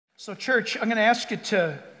So church, I'm going to ask you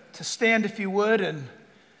to stand if you would, and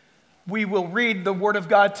we will read the Word of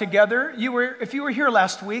God together. If you were here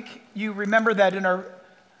last week, you remember that in our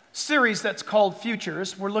series that's called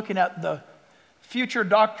Futures, we're looking at the future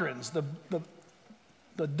doctrines,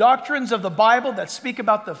 the doctrines of the Bible that speak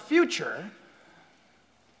about the future.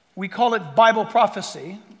 We call it Bible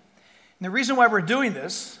prophecy. And the reason why we're doing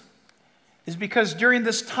this is because during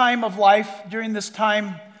this time of life, during this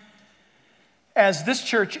time as this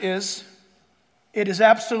church is, it is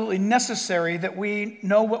absolutely necessary that we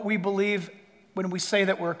know what we believe when we say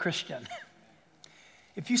that we're a Christian.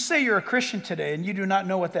 If you say you're a Christian today and you do not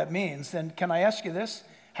know what that means, then can I ask you this?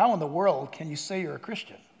 How in the world can you say you're a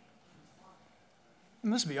Christian?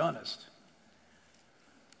 And let's be honest.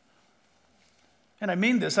 And I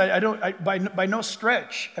mean this, by no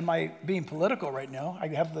stretch am I being political right now. I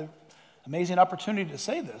have the amazing opportunity to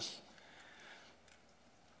say this.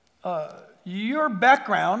 Your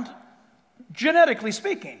background, genetically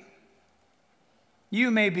speaking, you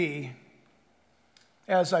may be,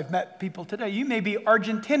 as I've met people today, you may be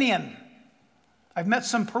Argentinian. I've met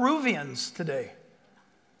some Peruvians today.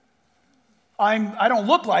 I don't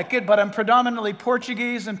look like it, but I'm predominantly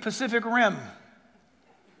Portuguese and Pacific Rim.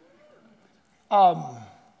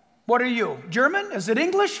 What are you? German? Is it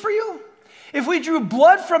English for you? If we drew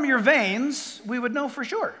blood from your veins, we would know for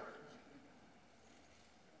sure.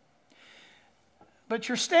 But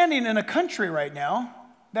you're standing in a country right now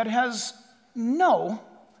that has no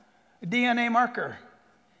DNA marker.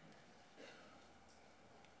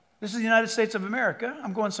 This is the United States of America.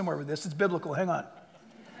 I'm going somewhere with this. It's biblical. Hang on.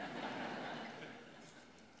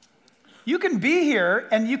 You can be here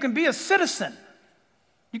and you can be a citizen.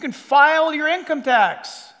 You can file your income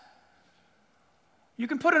tax. You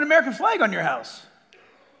can put an American flag on your house.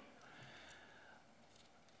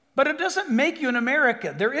 But it doesn't make you an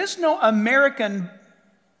American. There is no American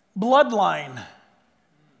bloodline.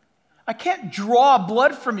 I can't draw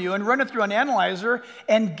blood from you and run it through an analyzer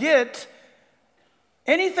and get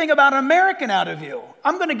anything about American out of you.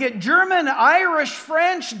 I'm going to get German, Irish,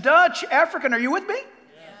 French, Dutch, African. Are you with me?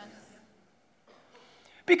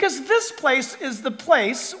 Because this place is the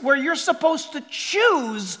place where you're supposed to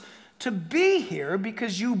choose to be here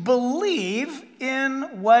because you believe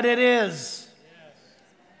in what it is. Yes.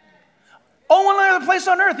 Oh, one other place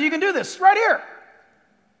on earth you can do this, right here.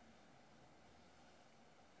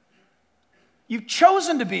 You've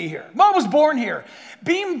chosen to be here. Well, I was born here.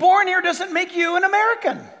 Being born here doesn't make you an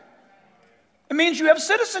American. It means you have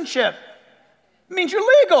citizenship. It means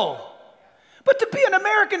you're legal. But to be an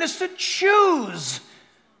American is to choose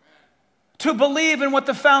to believe in what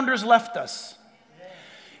the founders left us.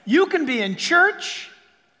 You can be in church.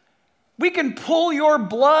 We can pull your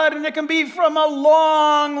blood, and it can be from a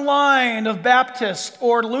long line of Baptists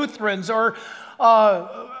or Lutherans or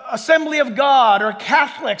Assembly of God or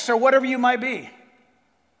Catholics or whatever you might be.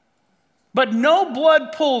 But no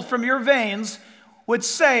blood pulled from your veins would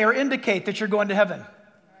say or indicate that you're going to heaven.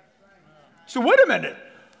 So wait a minute.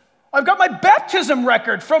 I've got my baptism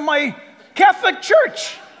record from my Catholic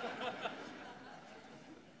church.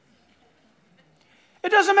 It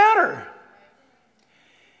doesn't matter.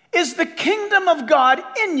 Is the kingdom of God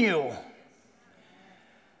in you?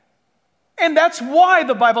 And that's why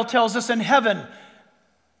the Bible tells us in heaven,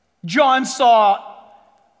 John saw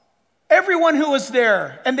everyone who was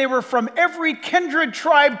there, and they were from every kindred,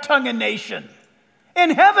 tribe, tongue, and nation.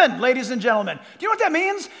 In heaven, ladies and gentlemen. Do you know what that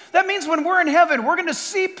means? That means when we're in heaven, we're going to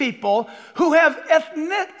see people who have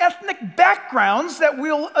ethnic backgrounds that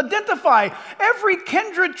we'll identify. Every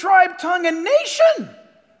kindred, tribe, tongue, and nation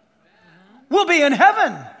will be in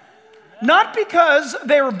heaven. Not because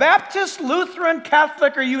they were Baptist, Lutheran,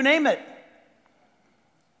 Catholic, or you name it.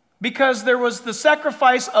 Because there was the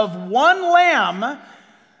sacrifice of one lamb,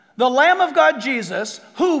 the Lamb of God, Jesus,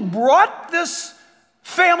 who brought this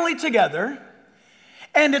family together.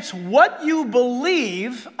 And it's what you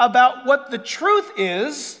believe about what the truth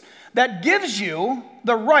is that gives you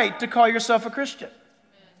the right to call yourself a Christian.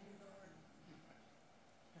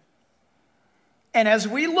 And as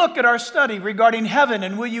we look at our study regarding heaven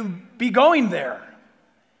and will you be going there,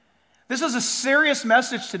 this is a serious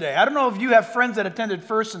message today. I don't know if you have friends that attended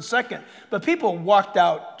first and second, but people walked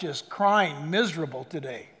out just crying, miserable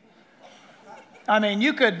today. I mean,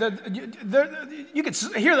 you could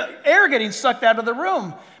hear the air getting sucked out of the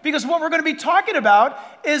room because what we're going to be talking about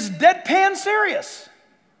is deadpan serious.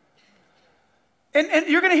 And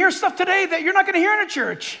you're going to hear stuff today that you're not going to hear in a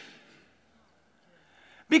church.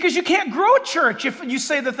 Because you can't grow a church if you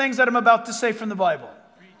say the things that I'm about to say from the Bible.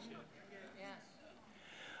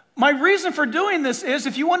 My reason for doing this is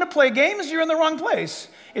if you want to play games, you're in the wrong place.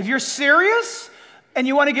 If you're serious, and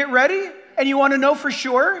you want to get ready, and you want to know for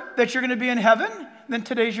sure that you're going to be in heaven, then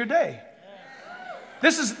today's your day.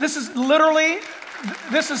 This is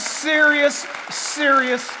serious,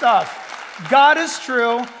 serious stuff. God is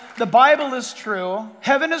true. The Bible is true.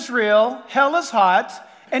 Heaven is real. Hell is hot.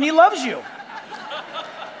 And He loves you.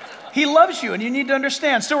 He loves you, and you need to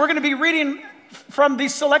understand. So we're going to be reading from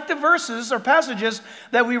these selective verses or passages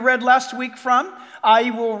that we read last week from.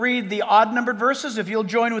 I will read the odd-numbered verses. If you'll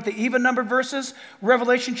join with the even-numbered verses,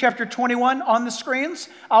 Revelation chapter 21 on the screens.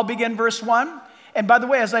 I'll begin verse 1. And by the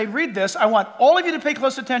way, as I read this, I want all of you to pay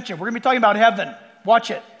close attention. We're going to be talking about heaven.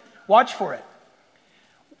 Watch it. Watch for it.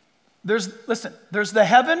 There's the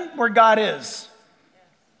heaven where God is.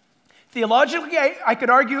 Theologically, I could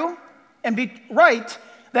argue and be right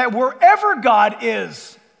that wherever God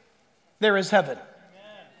is, there is heaven.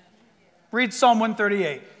 Read Psalm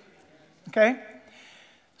 138. Okay?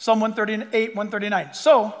 Psalm 138, 139.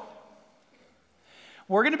 So,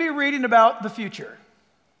 we're going to be reading about the future.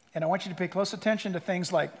 And I want you to pay close attention to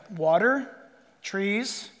things like water,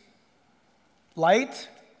 trees, light,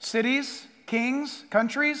 cities, kings,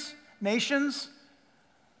 countries, nations,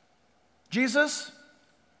 Jesus,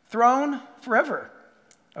 throne, forever.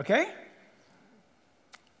 Okay?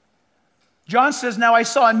 John says, now I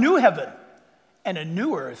saw a new heaven and a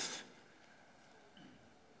new earth.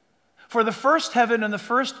 For the first heaven and the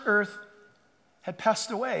first earth had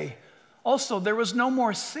passed away. Also, there was no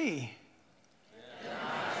more sea.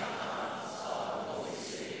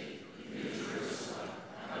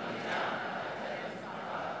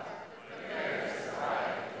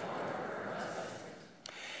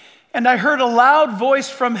 And I heard a loud voice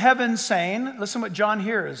from heaven saying, listen what John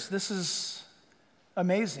hears. This is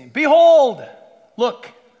amazing. Behold, look,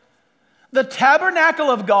 the tabernacle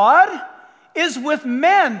of God is with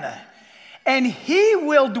men, and He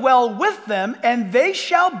will dwell with them, and they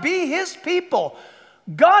shall be His people.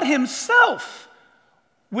 God Himself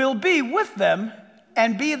will be with them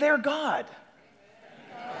and be their God.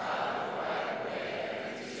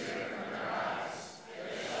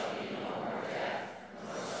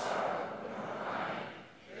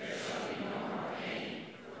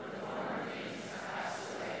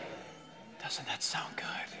 Doesn't that sound good?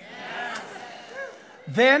 Yeah.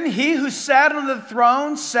 Then He who sat on the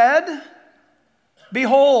throne said,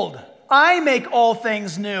 behold, I make all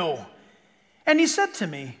things new. And He said to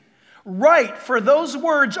me, write, for those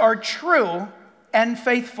words are true and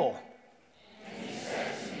faithful. And He said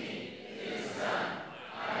to me, it is done.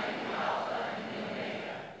 I am the Alpha and the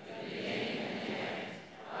Omega, the beginning and the end.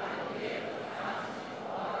 I will give the fountain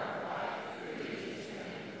of water of life freely to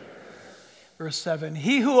him. Verse 7,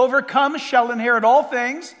 he who overcomes shall inherit all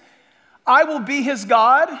things. I will be his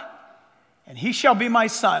God, and he shall be my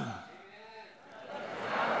son.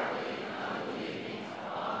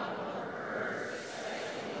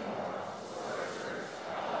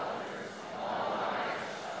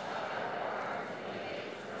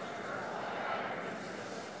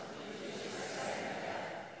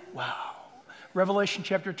 Wow. Revelation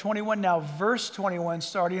chapter 21, now verse 21,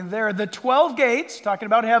 starting there. The 12 gates, talking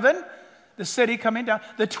about heaven, the city coming down.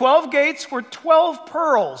 The 12 gates were 12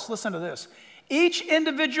 pearls. Listen to this. Each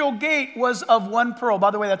individual gate was of one pearl.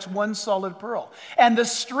 By the way, that's one solid pearl. And the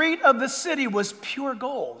street of the city was pure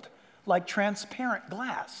gold, like transparent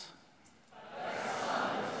glass.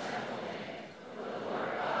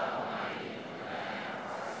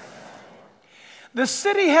 The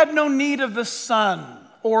city had no need of the sun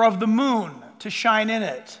or of the moon to shine in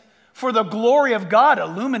it, for the glory of God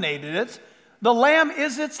illuminated it. The Lamb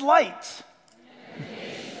is its light. And the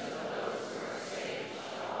nations of those who are saved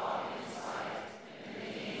shall walk in its light, and the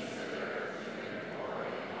kings of the earth bring their glory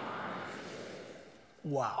and honor to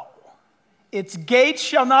it. Wow. Its gates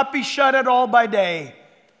shall not be shut at all by day.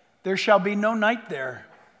 There shall be no night there.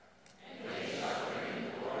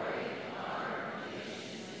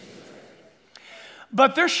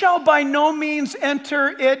 But there shall by no means enter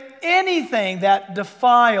it anything that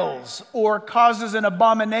defiles or causes an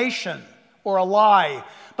abomination or a lie,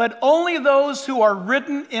 but only those who are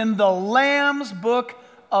written in the Lamb's book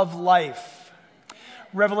of life.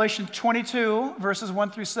 Revelation 22, verses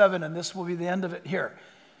 1 through 7, and this will be the end of it here.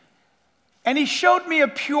 And he showed me a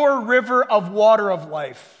pure river of water of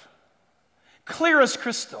life, clear as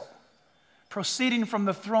crystal, proceeding from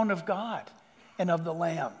the throne of God and of the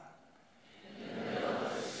Lamb.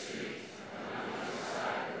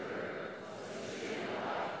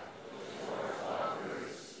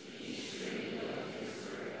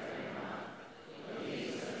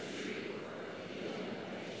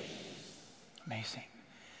 Amazing.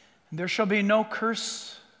 There shall be no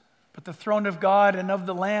curse, but the throne of God and of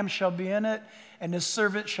the Lamb shall be in it, and his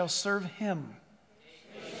servant shall serve him.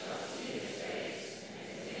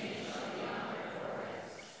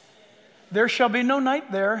 There shall be no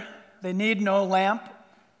night there. They need no lamp,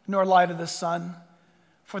 nor light of the sun.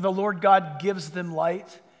 For the Lord God gives them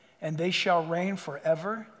light, and they shall reign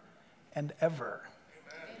forever and ever.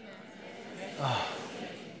 Amen. Oh.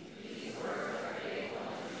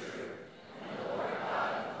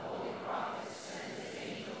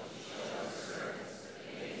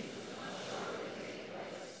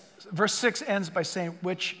 Verse 6 ends by saying,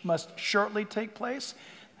 which must shortly take place.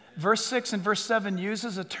 Verse 6 and verse 7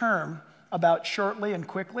 uses a term about shortly and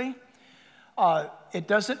quickly. It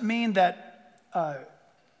doesn't mean that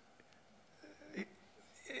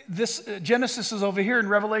this Genesis is over here and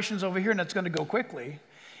Revelation is over here and it's going to go quickly.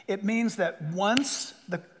 It means that once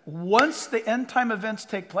the end time events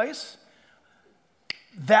take place,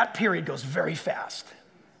 that period goes very fast.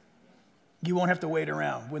 You won't have to wait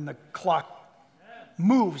around when the clock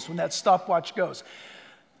moves, when that stopwatch goes.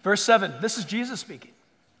 Verse 7, this is Jesus speaking.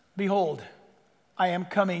 Behold, I am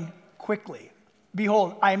coming quickly.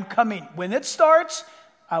 Behold, I am coming. When it starts,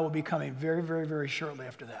 I will be coming very, very, very shortly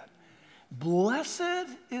after that. Blessed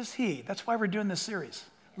is he. That's why we're doing this series.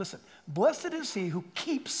 Listen, blessed is he who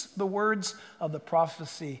keeps the words of the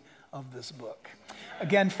prophecy of this book.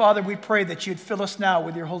 Again, Father, we pray that you'd fill us now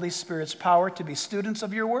with your Holy Spirit's power to be students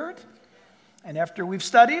of your word. And after we've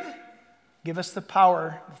studied, give us the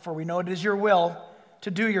power, for we know it is your will, to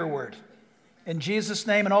do your word. In Jesus'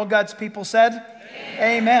 name, and all God's people said,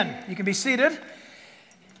 Amen. You can be seated.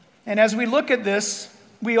 And as we look at this,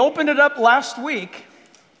 we opened it up last week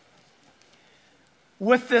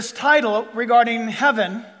with this title regarding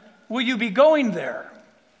heaven, will you be going there?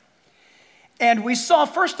 And we saw,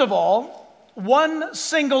 first of all, one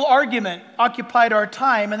single argument occupied our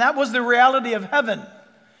time, and that was the reality of heaven.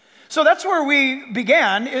 So that's where we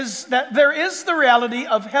began, is that there is the reality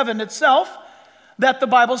of heaven itself that the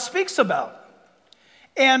Bible speaks about.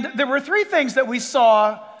 And there were three things that we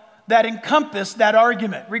saw that encompassed that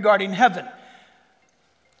argument regarding heaven.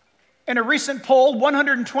 In a recent poll,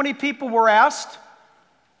 120 people were asked,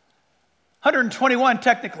 121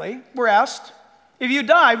 technically, were asked, if you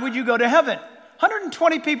died, would you go to heaven?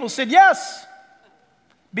 120 people said yes,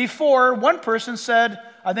 before one person said,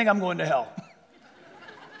 I think I'm going to hell.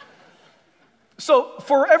 So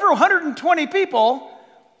for every 120 people,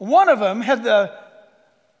 one of them had the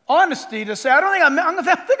honesty to say, I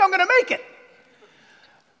think I'm going to make it.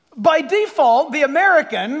 By default, the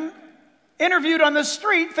American interviewed on the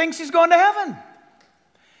street thinks he's going to heaven.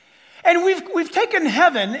 And we've taken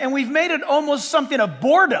heaven and we've made it almost something of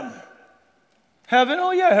boredom. Heaven?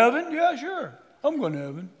 Oh yeah, heaven. Yeah, sure. I'm going to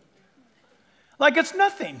heaven. Like it's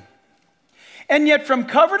nothing. And yet from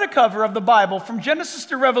cover to cover of the Bible, from Genesis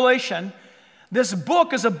to Revelation, this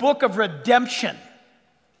book is a book of redemption.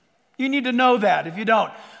 You need to know that if you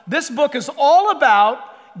don't. This book is all about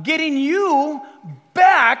getting you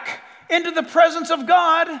back into the presence of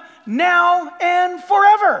God now and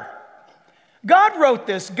forever. God wrote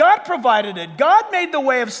this. God provided it. God made the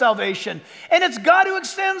way of salvation. And it's God who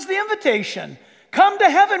extends the invitation. Come to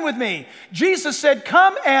heaven with me. Jesus said,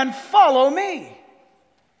 come and follow me.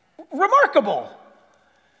 Remarkable.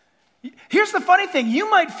 Here's the funny thing. You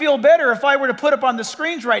might feel better if I were to put up on the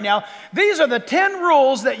screens right now. These are the 10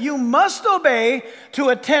 rules that you must obey to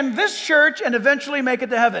attend this church and eventually make it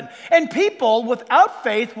to heaven. And people without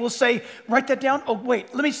faith will say, write that down. Oh, wait,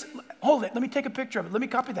 hold it. Let me take a picture of it. Let me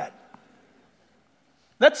copy that.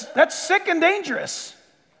 That's sick and dangerous.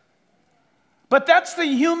 But that's the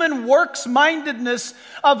human works-mindedness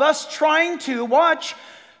of us trying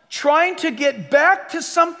to get back to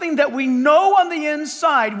something that we know on the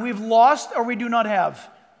inside we've lost or we do not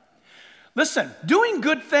have. Listen, doing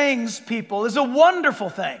good things, people, is a wonderful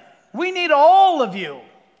thing. We need all of you.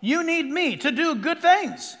 You need me to do good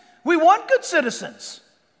things. We want good citizens.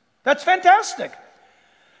 That's fantastic.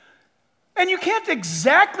 And you can't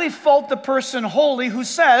exactly fault the person wholly who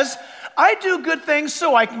says, I do good things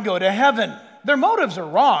so I can go to heaven. Their motives are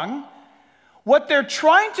wrong. What they're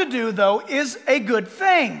trying to do, though, is a good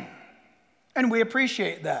thing. And we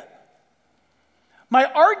appreciate that. My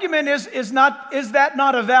argument is that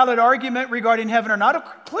not a valid argument regarding heaven or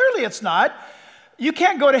not? Clearly it's not. You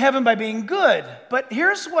can't go to heaven by being good. But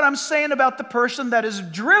here's what I'm saying about the person that is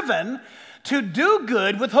driven to do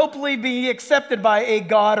good with hopefully being accepted by a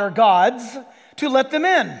god or gods to let them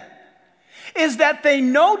in. Is that they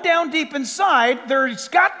know down deep inside there's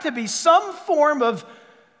got to be some form of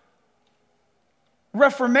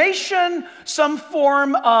reformation, some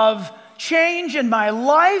form of change in my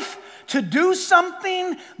life to do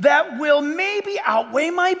something that will maybe outweigh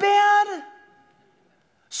my bad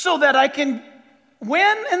so that I can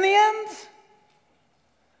win in the end.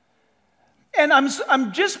 And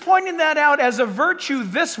I'm just pointing that out as a virtue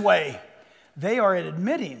this way. They are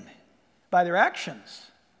admitting by their actions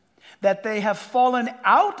that they have fallen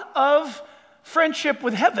out of friendship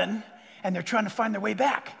with heaven, and they're trying to find their way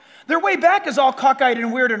back. Their way back is all cockeyed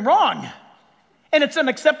and weird and wrong, and it's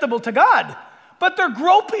unacceptable to God. But they're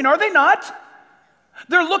groping, are they not?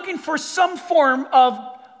 They're looking for some form of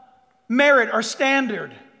merit or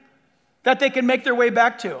standard that they can make their way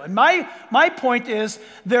back to. And my point is,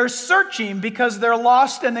 they're searching because they're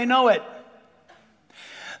lost and they know it.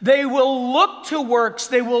 They will look to works,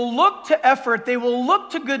 they will look to effort, they will look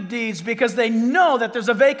to good deeds because they know that there's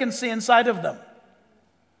a vacancy inside of them.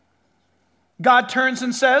 God turns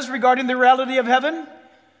and says regarding the reality of heaven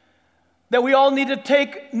that we all need to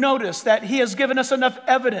take notice that He has given us enough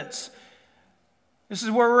evidence. This is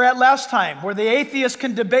where we're at last time, where the atheist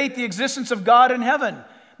can debate the existence of God in heaven,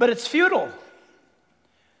 but it's futile.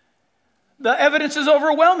 The evidence is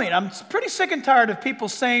overwhelming. I'm pretty sick and tired of people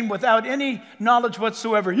saying without any knowledge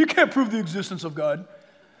whatsoever, you can't prove the existence of God.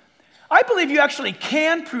 I believe you actually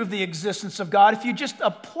can prove the existence of God if you just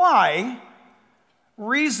apply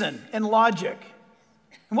reason and logic.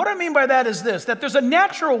 And what I mean by that is this, that there's a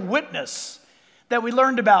natural witness that we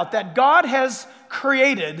learned about, that God has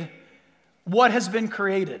created what has been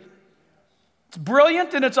created. It's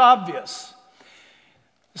brilliant and it's obvious.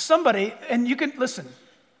 Somebody, and you can, listen,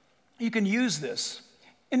 you can use this.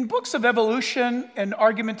 In books of evolution and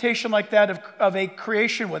argumentation like that of a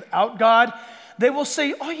creation without God, they will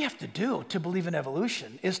say all you have to do to believe in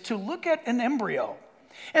evolution is to look at an embryo.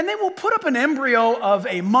 And they will put up an embryo of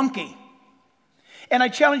a monkey. And I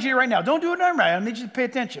challenge you right now, don't do it now, I need you to pay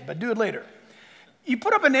attention, but do it later. You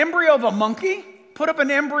put up an embryo of a monkey, put up an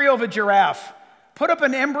embryo of a giraffe, put up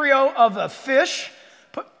an embryo of a fish.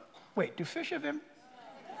 Wait, do fish have embryos?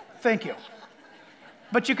 Thank you.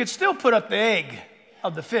 But you could still put up the egg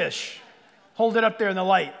of the fish. Hold it up there in the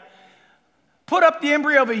light. Put up the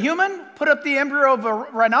embryo of a human. Put up the embryo of a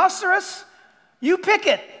rhinoceros. You pick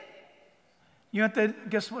it. You have to,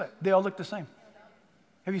 guess what? They all look the same.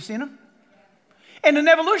 Have you seen them? And an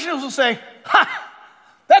evolutionist will say, ha,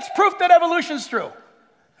 that's proof that evolution's true.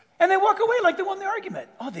 And they walk away like they won the argument.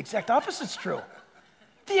 Oh, the exact opposite's true.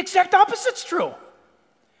 The exact opposite's true.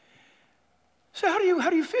 So how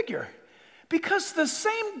do you figure? Because the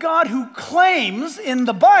same God who claims in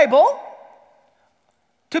the Bible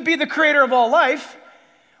to be the creator of all life,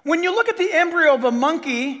 when you look at the embryo of a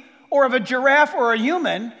monkey or of a giraffe or a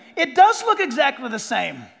human, it does look exactly the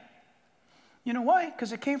same. You know why?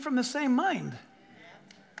 Because it came from the same mind.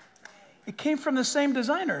 It came from the same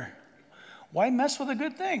designer. Why mess with a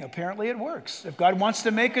good thing? Apparently it works. If God wants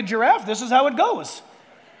to make a giraffe, this is how it goes.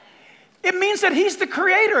 It means that He's the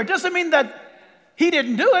creator. It doesn't mean that He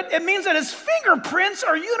didn't do it. It means that His fingerprints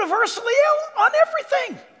are universally on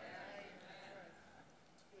everything.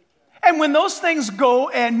 And when those things go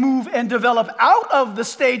and move and develop out of the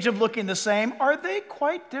stage of looking the same, are they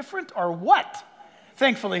quite different or what?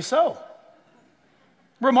 Thankfully so.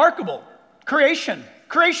 Remarkable. Creation.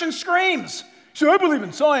 Creation screams. So I believe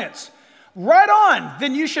in science. Right on.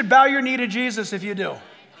 Then you should bow your knee to Jesus if you do.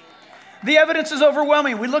 The evidence is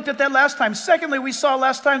overwhelming. We looked at that last time. Secondly, we saw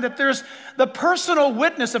last time that there's the personal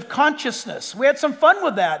witness of consciousness. We had some fun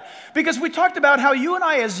with that because we talked about how you and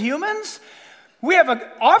I as humans,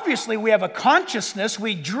 obviously we have a consciousness.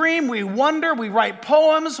 We dream, we wonder, we write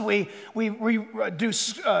poems, we do,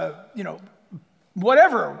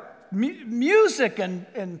 whatever, music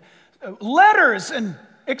and letters and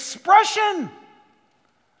expression.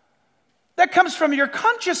 That comes from your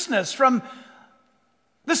consciousness, from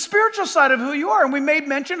the spiritual side of who you are. And we made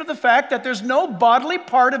mention of the fact that there's no bodily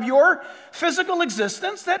part of your physical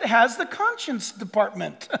existence that has the conscience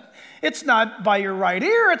department. It's not by your right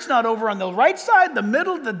ear. It's not over on the right side, the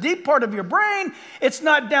middle, the deep part of your brain. It's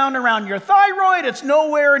not down around your thyroid. It's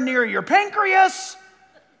nowhere near your pancreas.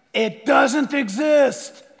 It doesn't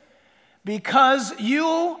exist because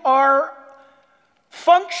you are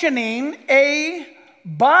functioning a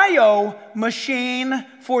bio machine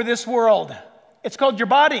for this world. It's called your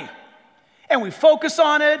body. And we focus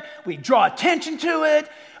on it. We draw attention to it.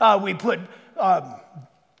 We put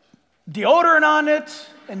deodorant on it.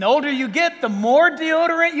 And the older you get, the more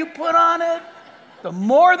deodorant you put on it, the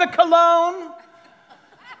more the cologne.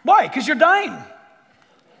 Why? Because you're dying.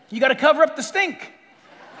 You got to cover up the stink.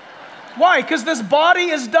 Why? Because this body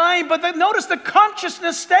is dying, but notice the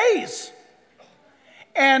consciousness stays.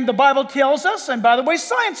 And the Bible tells us, and by the way,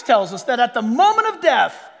 science tells us, that at the moment of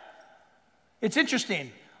death, it's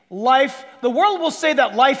interesting, the world will say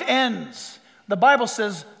that life ends. The Bible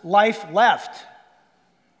says life left.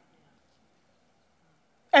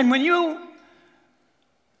 And when you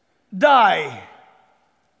die,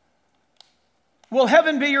 Will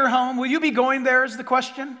heaven be your home? Will you be going there is the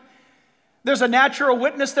question. There's a natural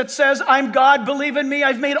witness that says, I'm God, believe in me,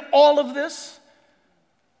 I've made all of this.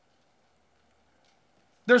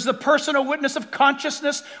 There's the personal witness of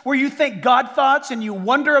consciousness where you think God thoughts and you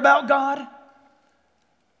wonder about God.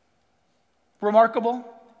 Remarkable.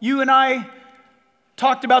 You and I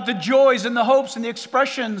talked about the joys and the hopes and the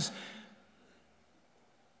expressions.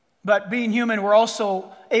 But being human, we're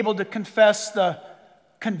also able to confess the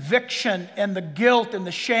conviction and the guilt and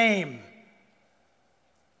the shame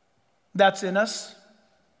that's in us.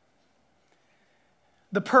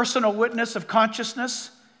 The personal witness of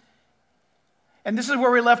consciousness. And this is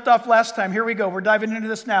where we left off last time. Here we go. We're diving into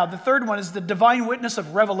this now. The third one is the divine witness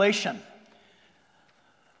of revelation.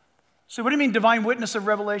 So what do you mean divine witness of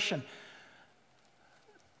revelation?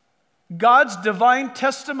 God's divine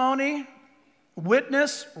testimony,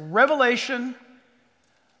 witness, revelation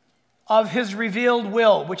of his revealed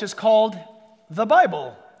will, which is called the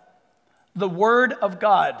Bible, the Word of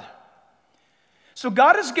God. So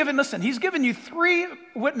God has given, listen, he's given you three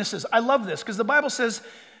witnesses. I love this because the Bible says,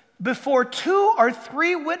 before 2 or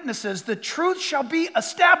 3 witnesses, the truth shall be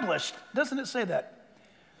established. Doesn't it say that?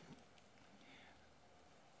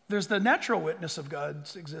 There's the natural witness of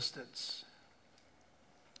God's existence.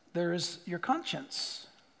 There is your conscience.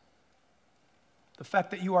 The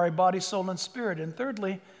fact that you are a body, soul, and spirit. And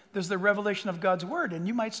thirdly, there's the revelation of God's word. And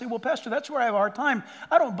you might say, well, Pastor, that's where I have a hard time.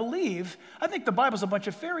 I don't believe. I think the Bible's a bunch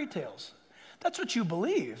of fairy tales. That's what you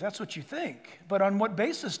believe. That's what you think. But on what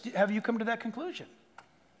basis have you come to that conclusion?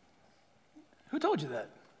 Who told you that?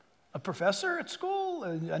 A professor at school?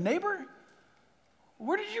 A neighbor?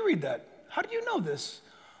 Where did you read that? How do you know this?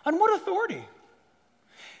 On what authority?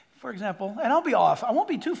 For example, and I'll be off. I won't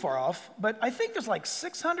be too far off, but I think there's like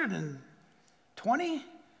 620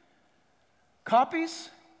 copies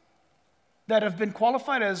that have been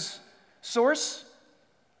qualified as source.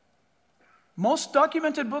 Most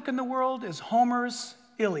documented book in the world is Homer's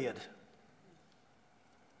Iliad.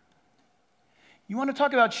 You want to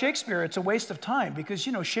talk about Shakespeare, it's a waste of time because,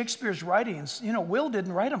 Shakespeare's writings, Will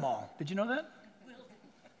didn't write them all. Did you know that?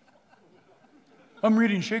 I'm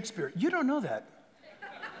reading Shakespeare. You don't know that.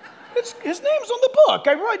 His name's on the book.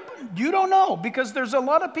 You don't know because there's a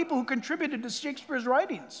lot of people who contributed to Shakespeare's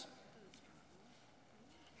writings.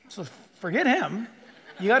 So forget him.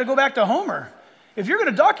 You got to go back to Homer. If you're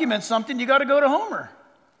going to document something, you got to go to Homer.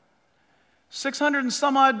 600 and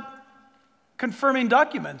some odd confirming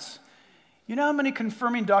documents. You know how many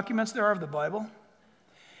confirming documents there are of the Bible?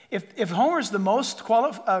 If Homer's the most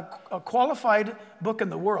qualified book in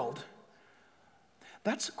the world,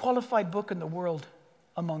 that's a qualified book in the world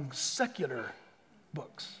among secular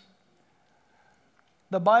books.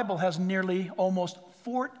 The Bible has nearly almost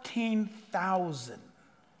 14,000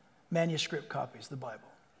 manuscript copies, the Bible,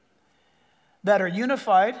 that are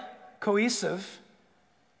unified, cohesive,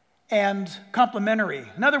 and complementary.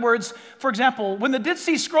 In other words, for example, when the Dead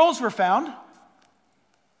Sea Scrolls were found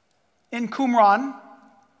in Qumran,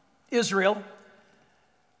 Israel,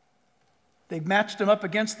 they matched them up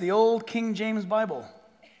against the old King James Bible.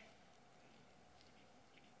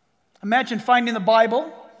 Imagine finding the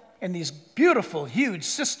Bible in these beautiful, huge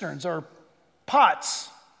cisterns or pots.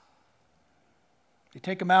 You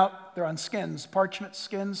take them out, they're on skins, parchments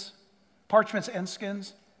and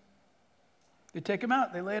skins. They take them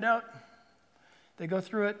out, they lay it out, they go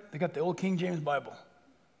through it, they got the old King James Bible.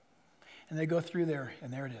 And they go through there,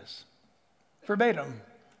 and there it is. Verbatim.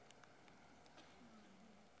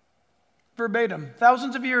 Verbatim.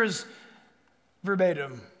 Thousands of years,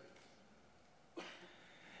 verbatim.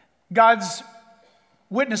 God's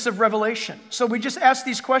witness of revelation. So we just ask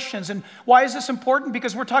these questions. And why is this important?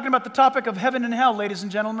 Because we're talking about the topic of heaven and hell, ladies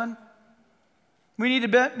and gentlemen. We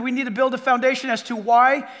need to build a foundation as to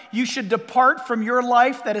why you should depart from your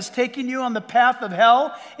life that is taking you on the path of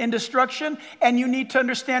hell and destruction. And you need to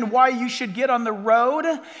understand why you should get on the road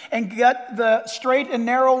and get the straight and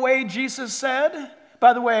narrow way Jesus said.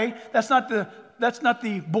 By the way, that's not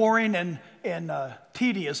the boring and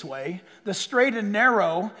tedious way. The straight and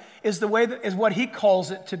narrow is the way is what he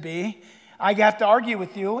calls it to be. I have to argue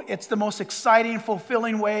with you. It's the most exciting,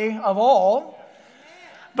 fulfilling way of all.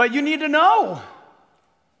 But you need to know.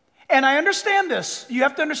 And I understand this. You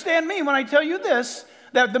have to understand me when I tell you this,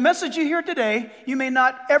 that the message you hear today, you may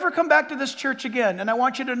not ever come back to this church again. And I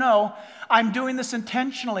want you to know I'm doing this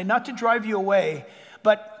intentionally, not to drive you away,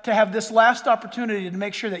 but to have this last opportunity to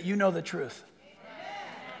make sure that you know the truth.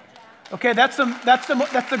 Okay, that's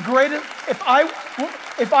the greatest.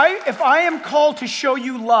 If I am called to show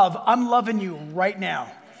you love, I'm loving you right now.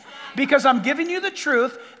 Because I'm giving you the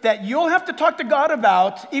truth that you'll have to talk to God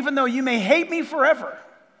about, even though you may hate me forever.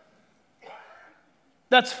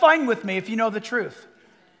 That's fine with me if you know the truth.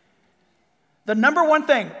 The number one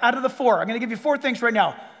thing out of the four, I'm going to give you four things right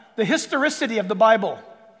now. The historicity of the Bible.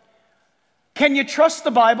 Can you trust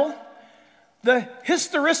the Bible? The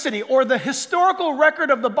historicity or the historical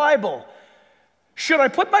record of the Bible. Should I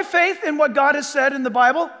put my faith in what God has said in the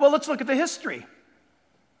Bible? Well, let's look at the history.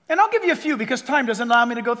 And I'll give you a few because time doesn't allow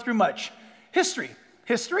me to go through much. History.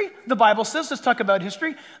 History, the Bible says, let's talk about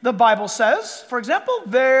history. The Bible says, for example,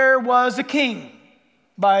 there was a king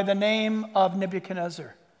by the name of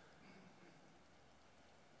Nebuchadnezzar.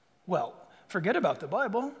 Well, forget about the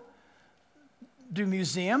Bible. Do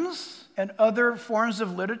museums and other forms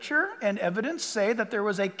of literature and evidence say that there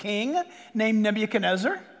was a king named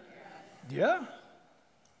Nebuchadnezzar? Yeah.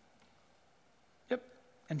 Yep.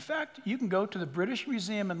 In fact, you can go to the British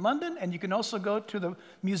Museum in London, and you can also go to the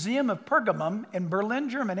Museum of Pergamum in Berlin,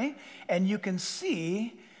 Germany, and you can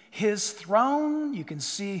see his throne, you can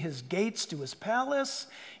see his gates to his palace,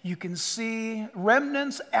 you can see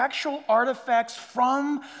remnants, actual artifacts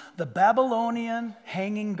from the Babylonian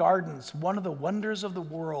Hanging Gardens, one of the wonders of the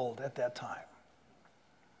world at that time.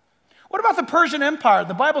 What about the Persian Empire?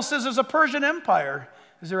 The Bible says there's a Persian Empire.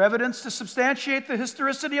 Is there evidence to substantiate the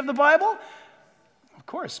historicity of the Bible? Of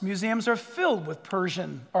course, museums are filled with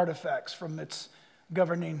Persian artifacts from its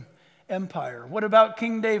governing empire. What about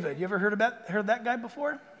King David? You ever heard that guy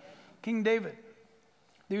before? King David.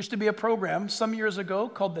 There used to be a program some years ago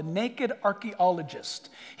called The Naked Archaeologist.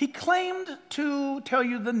 He claimed to tell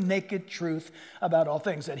you the naked truth about all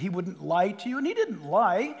things, that he wouldn't lie to you, and he didn't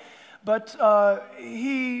lie, but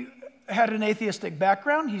he had an atheistic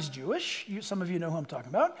background. He's Jewish. Some of you know who I'm talking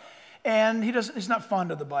about. And he's not fond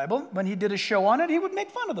of the Bible. When he did a show on it, he would make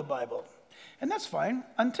fun of the Bible. And that's fine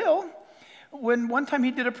until when one time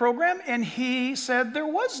he did a program and he said there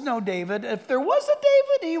was no David. If there was a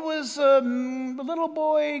David, he was a little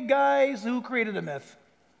boy guy who created a myth.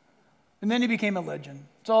 And then he became a legend.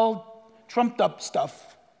 It's all trumped up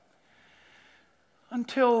stuff.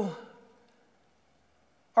 Until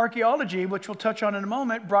archaeology, which we'll touch on in a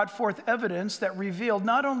moment, brought forth evidence that revealed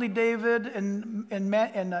not only David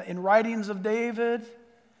in writings of David,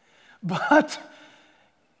 but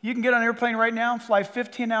you can get on an airplane right now, fly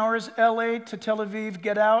 15 hours, LA to Tel Aviv,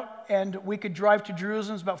 get out, and we could drive to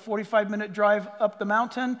Jerusalem. It's about a 45-minute drive up the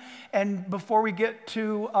mountain. And before we get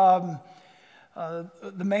to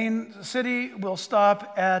the main city, we'll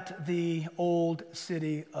stop at the old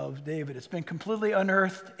city of David. It's been completely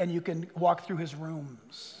unearthed, and you can walk through his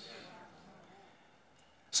rooms.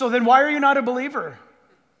 So then why are you not a believer?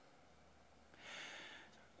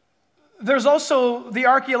 There's also the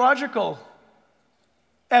archaeological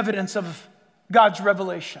evidence of God's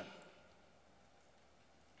revelation.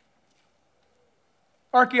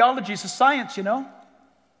 Archaeology is a science, you know.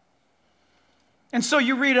 And so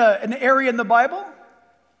you read an area in the Bible.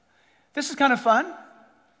 This is kind of fun.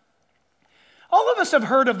 All of us have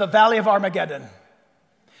heard of the Valley of Armageddon,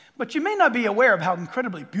 but you may not be aware of how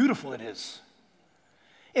incredibly beautiful it is.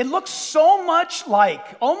 It looks so much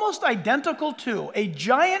like, almost identical to, a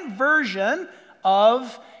giant version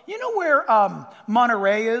of, you know where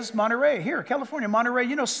Monterey is? Monterey, here, California, Monterey.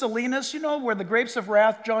 You know Salinas, you know where the Grapes of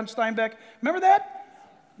Wrath, John Steinbeck. Remember that?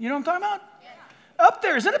 You know what I'm talking about? Yeah. Up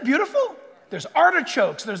there, isn't it beautiful? There's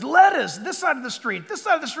artichokes, there's lettuce, this side of the street, this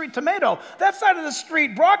side of the street, tomato, that side of the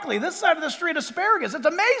street, broccoli, this side of the street, asparagus. It's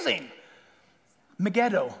amazing.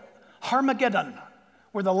 Megiddo, Harmageddon,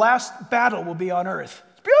 where the last battle will be on earth.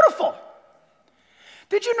 It's beautiful.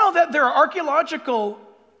 Did you know that there are archaeological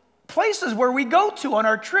places where we go to on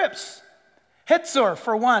our trips? Hetzor,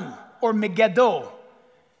 for one, or Megiddo.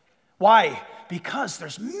 Why? Because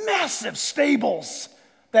there's massive stables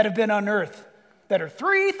that have been unearthed that are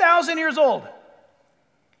 3,000 years old.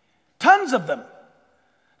 Tons of them.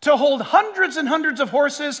 To hold hundreds and hundreds of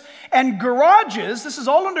horses and garages, this is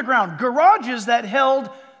all underground, garages that held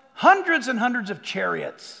hundreds and hundreds of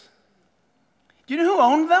chariots. Do you know who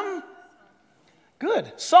owned them?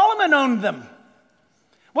 Good. Solomon owned them.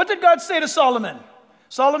 What did God say to Solomon?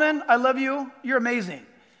 Solomon, I love you. You're amazing.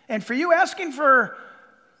 And for you asking for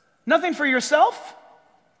nothing for yourself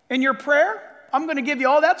in your prayer, I'm going to give you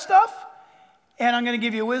all that stuff, and I'm going to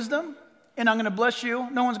give you wisdom, and I'm going to bless you.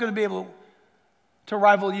 No one's going to be able to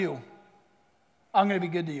rival you. I'm going to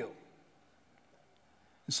be good to you.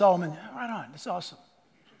 And Solomon, right on, that's awesome.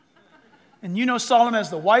 And you know Solomon as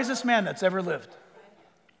the wisest man that's ever lived.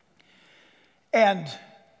 And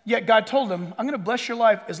yet God told him, I'm going to bless your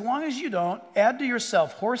life as long as you don't add to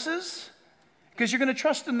yourself horses, because you're going to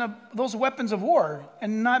trust in those weapons of war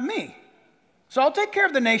and not me. So I'll take care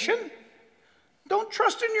of the nation. Don't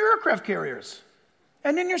trust in your aircraft carriers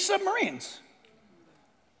and in your submarines.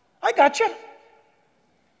 I got you.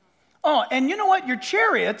 Oh, and you know what? Your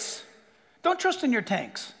chariots, don't trust in your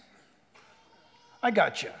tanks. I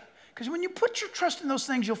got you. Because when you put your trust in those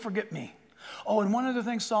things, you'll forget me. Oh, and one other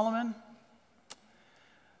thing, Solomon.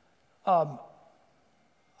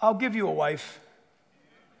 I'll give you a wife.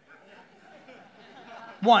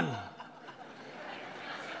 One.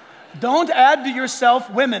 Don't add to yourself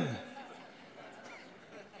women.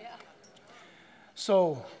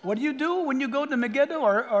 So what do when you go to Megiddo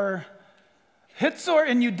or Hitzor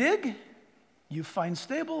and you dig? You find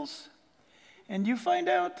stables and you find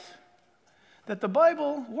out that the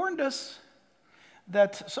Bible warned us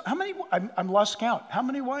that, so how many, I'm lost count. How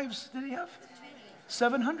many wives did he have?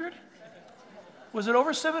 700? Was it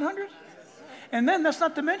over 700? And then that's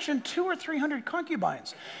not to mention 200 or 300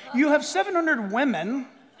 concubines. You have 700 women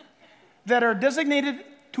that are designated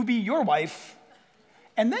to be your wife,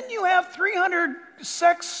 and then you have 300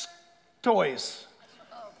 sex toys,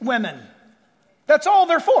 women. That's all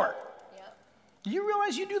they're for. Do you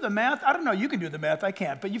realize you do the math? I don't know, you can do the math, I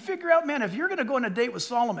can't. But you figure out, man, if you're going to go on a date with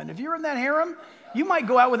Solomon, if you're in that harem, you might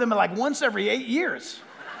go out with him like once every 8 years.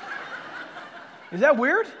 Is that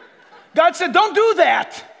weird? God said, don't do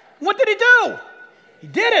that. What did he do? He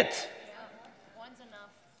did it. Yeah, one's enough.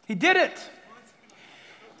 He did it.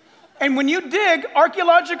 And when you dig,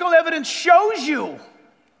 archaeological evidence shows you.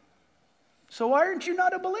 So why aren't you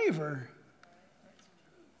not a believer?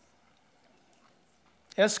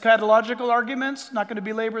 Eschatological arguments, not going to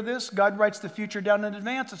belabor this. God writes the future down in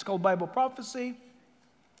advance. It's called Bible prophecy.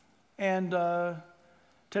 And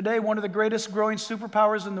today, one of the greatest growing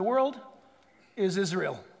superpowers in the world is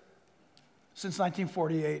Israel. Since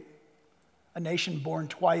 1948, a nation born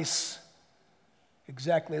twice,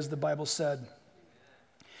 exactly as the Bible said.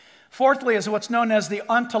 Fourthly is what's known as the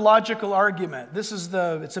ontological argument. It's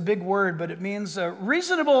a big word, but it means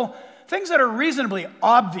reasonable, things that are reasonably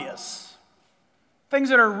obvious. Things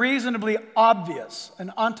that are reasonably obvious.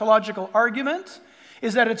 An ontological argument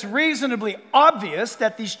is that it's reasonably obvious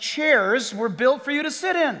that these chairs were built for you to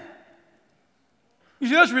sit in. You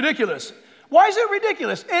say, that's ridiculous. Why is it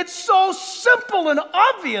ridiculous? It's so simple and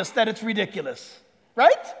obvious that it's ridiculous,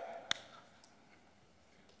 right?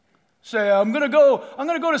 Say, I'm going to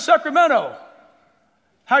go to Sacramento.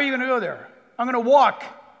 How are you going to go there? I'm going to walk.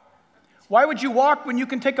 Why would you walk when you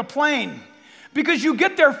can take a plane? Because you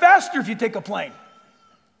get there faster if you take a plane.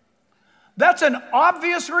 That's an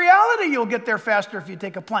obvious reality. You'll get there faster if you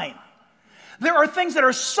take a plane. There are things that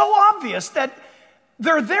are so obvious that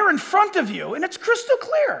they're there in front of you, and it's crystal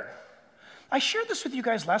clear. I shared this with you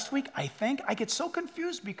guys last week, I think. I get so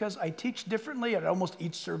confused because I teach differently at almost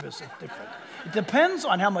each service is different. It depends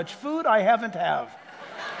on how much food I haven't have.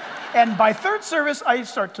 And by third service, I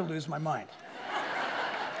start to lose my mind.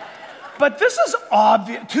 But this is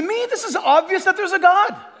obvious. To me, this is obvious that there's a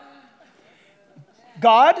God.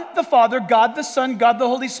 God the Father, God the Son, God the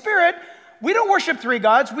Holy Spirit. We don't worship three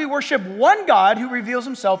gods. We worship one God who reveals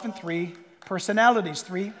himself in three personalities,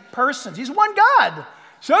 three persons. He's one God.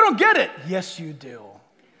 So I don't get it. Yes, you do.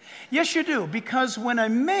 Yes, you do. Because when a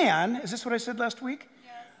man, is this what I said last week?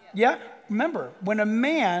 Yes. Yeah? Remember, when a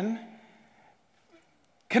man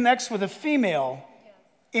connects with a female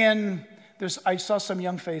I saw some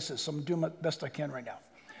young faces, so I'm doing the best I can right now.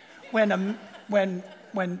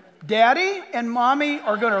 When daddy and mommy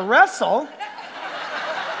are going to wrestle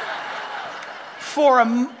for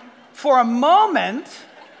a moment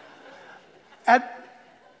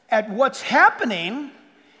at what's happening,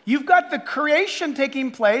 you've got the creation taking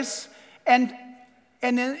place, and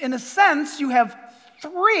in a sense, you have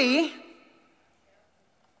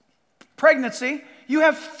pregnancy, you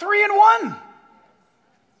have 3 in 1.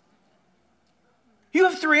 You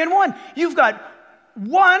have 3 in 1. You've got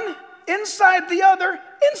one inside the other,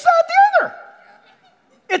 inside the other.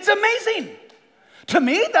 It's amazing. To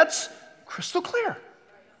me, that's crystal clear.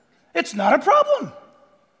 It's not a problem.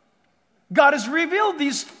 God has revealed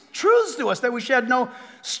these truths to us that we should have no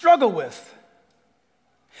struggle with.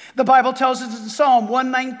 The Bible tells us in Psalm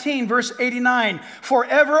 119, verse 89,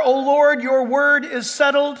 "Forever, O Lord, your word is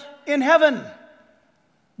settled in heaven."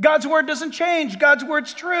 God's word doesn't change. God's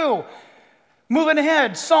word's true. Moving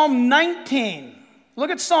ahead, Psalm 19. Look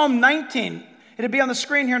at Psalm 19. It'll be on the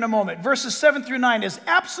screen here in a moment. Verses 7 through 9 is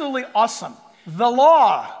absolutely awesome. "The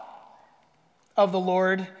law of the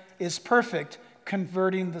Lord is perfect,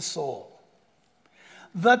 converting the soul.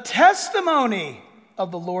 The testimony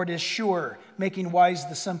of the Lord is sure, making wise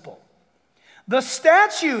the simple. The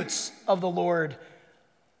statutes of the Lord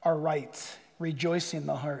are right, rejoicing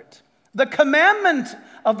the heart. The commandment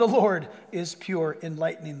of the Lord is pure,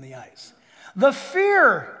 enlightening the eyes. The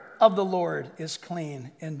fear of the Lord is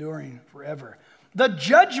clean, enduring forever. The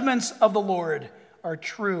judgments of the Lord are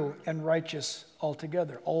true and righteous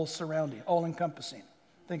altogether, all surrounding, all encompassing.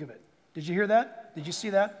 Think of it. Did you hear that? Did you see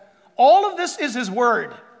that? All of this is his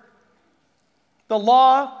word. The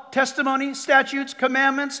law, testimony, statutes,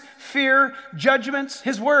 commandments, fear, judgments,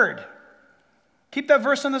 his word. Keep that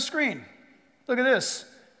verse on the screen. Look at this.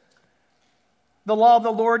 The law of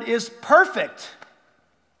the Lord is perfect.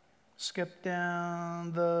 Skip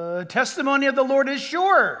down. The testimony of the Lord is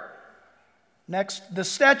sure. Next, the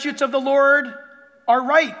statutes of the Lord are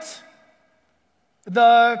right.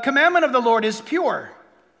 The commandment of the Lord is pure.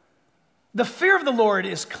 The fear of the Lord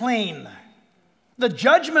is clean. The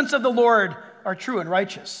judgments of the Lord are true and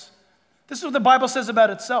righteous. This is what the Bible says about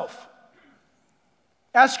itself.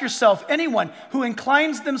 Ask yourself, anyone who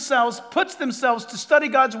inclines themselves, puts themselves to study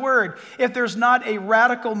God's word, if there's not a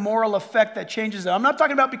radical moral effect that changes it. I'm not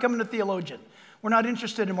talking about becoming a theologian. We're not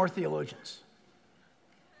interested in more theologians.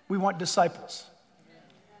 We want disciples.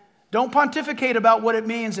 Don't pontificate about what it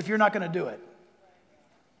means if you're not going to do it.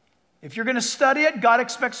 If you're going to study it, God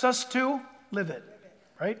expects us to live it,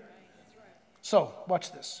 right? So,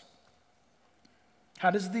 watch this.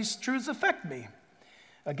 How does these truths affect me?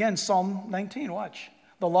 Again, Psalm 19, watch.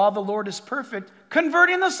 The law of the Lord is perfect,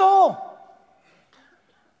 converting the soul.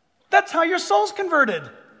 That's how your soul's converted.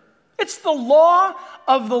 It's the law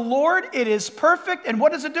of the Lord. It is perfect. And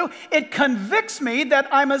what does it do? It convicts me that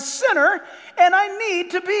I'm a sinner and I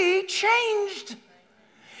need to be changed.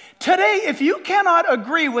 Today, if you cannot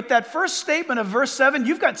agree with that first statement of verse 7,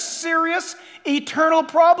 you've got serious eternal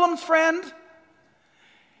problems, friend.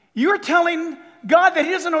 You're telling God that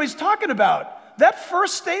he doesn't know what he's talking about. That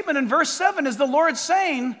first statement in verse 7 is the Lord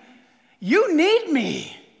saying, you need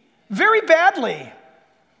me very badly.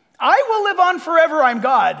 I will live on forever, I'm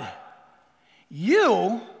God.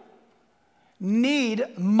 You need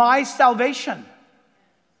my salvation.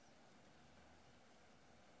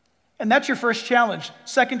 And that's your first challenge.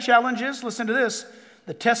 Second challenge is, listen to this,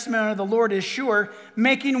 the testimony of the Lord is sure,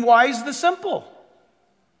 making wise the simple.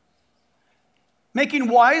 Making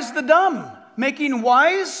wise the dumb. Making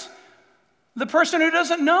wise the person who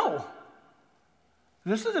doesn't know.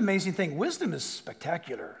 This is an amazing thing. Wisdom is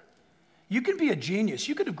spectacular. You can be a genius.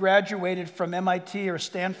 You could have graduated from MIT or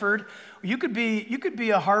Stanford. You could be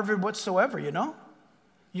a Harvard whatsoever, you know?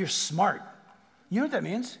 You're smart. You know what that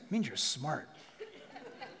means? It means you're smart.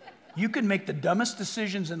 You can make the dumbest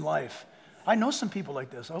decisions in life. I know some people like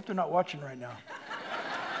this. I hope they're not watching right now.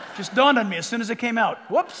 Just dawned on me as soon as it came out.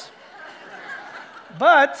 Whoops.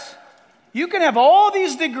 But you can have all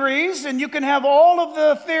these degrees and you can have all of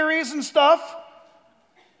the theories and stuff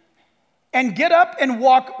and get up and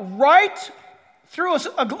walk right through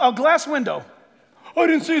a glass window. I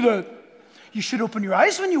didn't see that. You should open your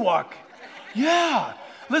eyes when you walk. Yeah.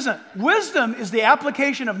 Listen, wisdom is the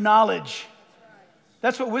application of knowledge.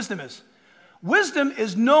 That's what wisdom is. Wisdom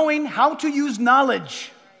is knowing how to use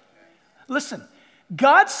knowledge. Listen,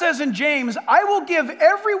 God says in James, I will give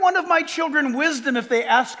every one of my children wisdom if they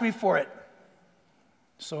ask me for it.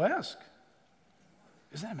 So ask.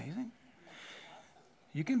 Isn't that amazing?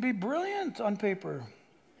 You can be brilliant on paper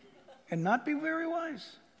and not be very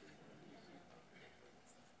wise.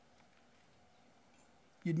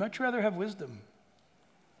 You'd much rather have wisdom.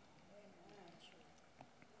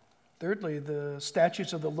 Thirdly, the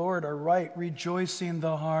statutes of the Lord are right, rejoicing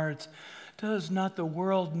the heart. Does not the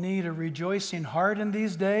world need a rejoicing heart in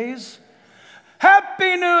these days?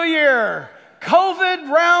 Happy New Year! COVID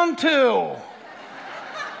round 2.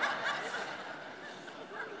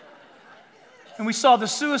 And we saw the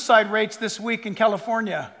suicide rates this week in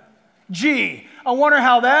California. Gee, I wonder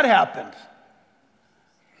how that happened.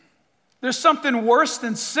 There's something worse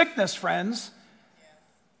than sickness, friends.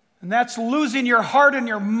 And that's losing your heart and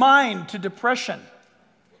your mind to depression.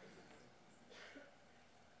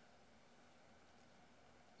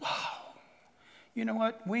 Wow. You know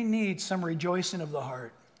what? We need some rejoicing of the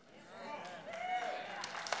heart.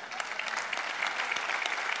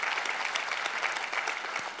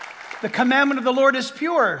 The commandment of the Lord is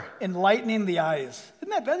pure, enlightening the eyes.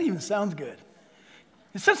 That even sounds good.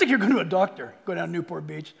 It sounds like you're going to a doctor, go down Newport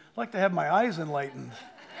Beach. I'd like to have my eyes enlightened.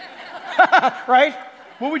 Right?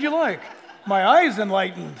 What would you like? My eyes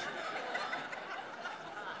enlightened.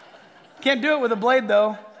 Can't do it with a blade,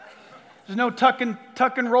 though. There's no tuck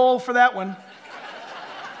and roll for that one.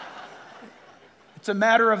 It's a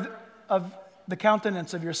matter of the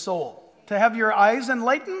countenance of your soul. To have your eyes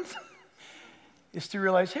enlightened is to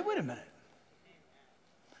realize, hey, wait a minute.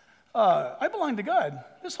 I belong to God.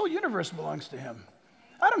 This whole universe belongs to him.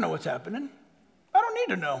 I don't know what's happening. I don't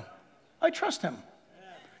need to know. I trust him.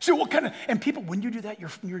 So what kind of, and people, when you do that,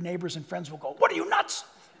 your neighbors and friends will go, what are you, nuts?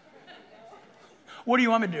 What do you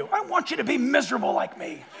want me to do? I want you to be miserable like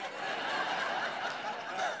me.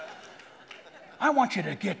 I want you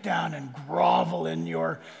to get down and grovel in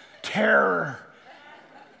your terror.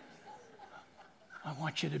 I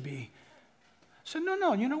want you to be. I said,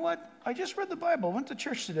 no, you know what? I just read the Bible, went to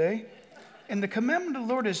church today, and the commandment of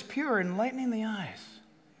the Lord is pure, enlightening the eyes.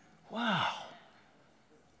 Wow.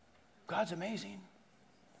 God's amazing.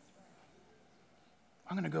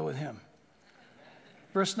 I'm going to go with him.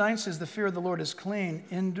 Verse 9 says, the fear of the Lord is clean,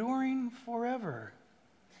 enduring forever.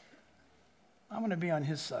 I'm going to be on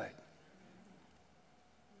his side.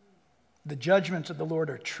 The judgments of the Lord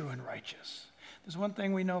are true and righteous. There's one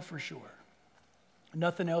thing we know for sure.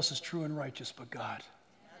 Nothing else is true and righteous but God.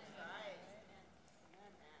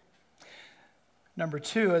 Number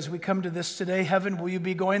two, as we come to this today, heaven, will you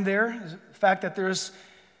be going there? The fact that there's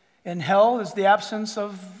in hell is the absence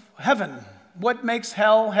of heaven. What makes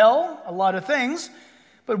hell hell? A lot of things,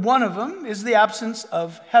 but one of them is the absence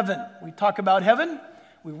of heaven. We talk about heaven.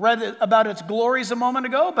 We read about its glories a moment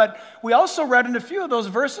ago, but we also read in a few of those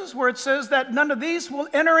verses where it says that none of these will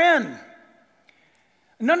enter in.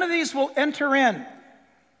 None of these will enter in.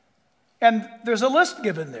 And there's a list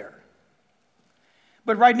given there.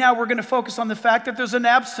 But right now we're going to focus on the fact that there's an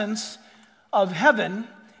absence of heaven,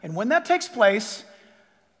 and when that takes place,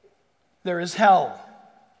 there is hell.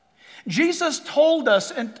 Jesus told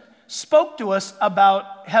us and spoke to us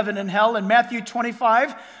about heaven and hell in Matthew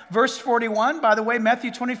 25, verse 41. By the way,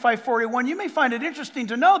 Matthew 25, 41, you may find it interesting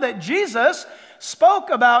to know that Jesus spoke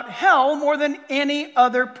about hell more than any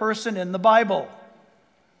other person in the Bible.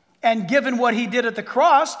 And given what he did at the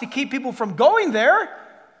cross to keep people from going there,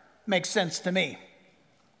 makes sense to me.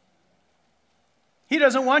 He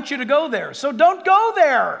doesn't want you to go there, so don't go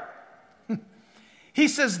there. He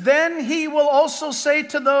says, then he will also say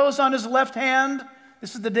to those on his left hand,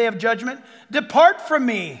 this is the day of judgment, depart from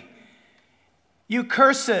me, you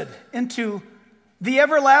cursed, into the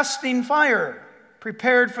everlasting fire,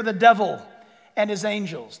 prepared for the devil and his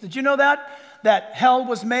angels. Did you know that? That hell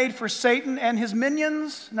was made for Satan and his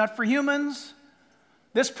minions, not for humans.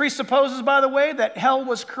 This presupposes, by the way, that hell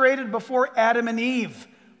was created before Adam and Eve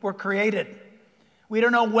were created. We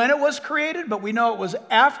don't know when it was created, but we know it was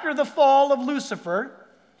after the fall of Lucifer,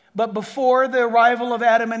 but before the arrival of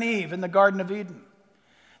Adam and Eve in the Garden of Eden.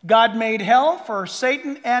 God made hell for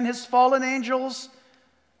Satan and his fallen angels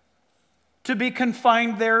to be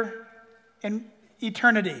confined there in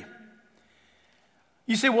eternity.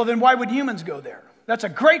 You say, well, then why would humans go there? That's a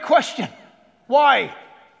great question. Why?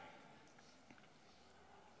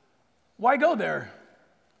 Why go there?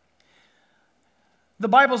 The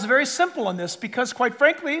Bible is very simple on this because, quite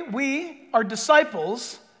frankly, we are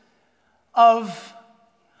disciples of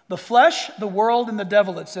the flesh, the world, and the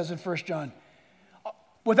devil, it says in 1 John.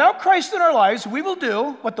 Without Christ in our lives, we will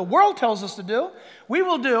do what the world tells us to do. We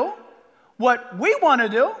will do what we want to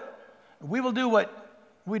do. We will do what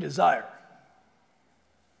we desire.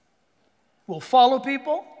 We'll follow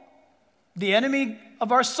people. The enemy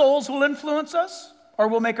of our souls will influence us, or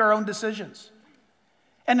we'll make our own decisions.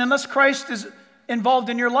 And unless Christ is involved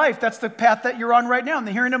in your life, that's the path that you're on right now. In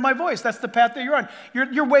the hearing of my voice, that's the path that you're on.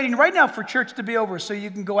 You're waiting right now for church to be over so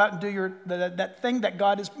you can go out and do that thing that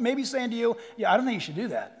God is maybe saying to you, yeah, I don't think you should do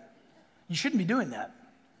that. You shouldn't be doing that.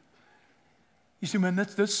 You say, man,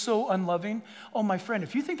 that's so unloving. Oh, my friend,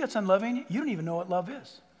 if you think that's unloving, you don't even know what love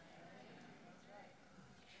is.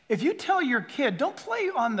 If you tell your kid, don't play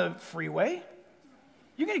on the freeway,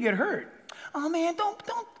 you're going to get hurt. Oh, man, don't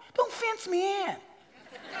fence me in.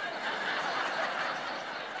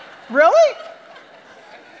 Really?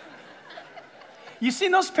 You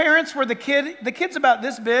seen those parents where the kid's about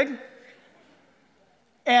this big,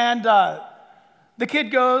 and the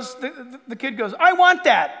kid goes, I want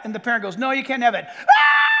that, and the parent goes, no, you can't have it. Ah!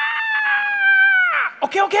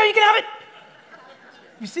 Okay, you can have it.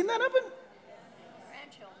 You seen that happen?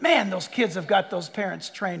 Man, those kids have got those parents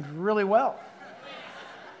trained really well.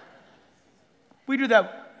 We do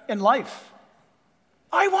that in life.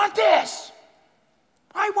 I want this.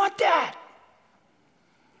 I want that.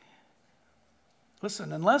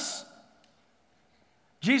 Listen, unless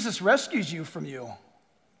Jesus rescues you from you,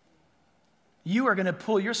 you are going to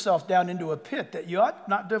pull yourself down into a pit that you ought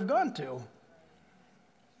not to have gone to.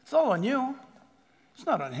 It's all on you. It's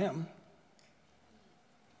not on him.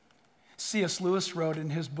 C.S. Lewis wrote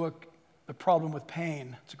in his book, The Problem with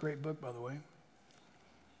Pain. It's a great book, by the way.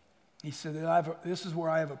 He said, this is where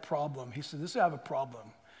I have a problem. He said, this is where I have a problem.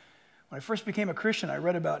 When I first became a Christian, I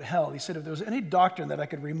read about hell. He said, if there was any doctrine that I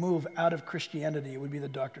could remove out of Christianity, it would be the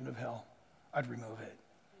doctrine of hell. I'd remove it.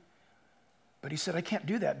 But he said, I can't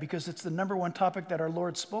do that because it's the number one topic that our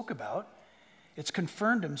Lord spoke about. It's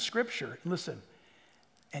confirmed in Scripture. Listen,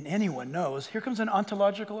 And anyone knows, here comes an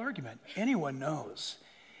ontological argument. Anyone knows,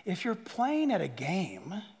 if you're playing at a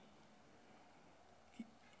game,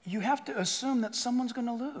 you have to assume that someone's going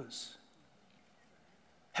to lose.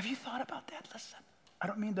 Have you thought about that? Listen, I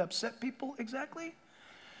don't mean to upset people exactly,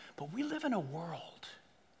 but we live in a world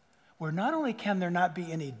where not only can there not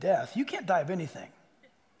be any death, you can't die of anything.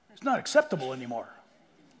 It's not acceptable anymore.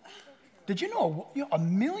 Did you know 1.5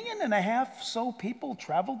 million so people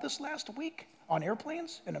traveled this last week on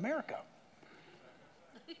airplanes in America?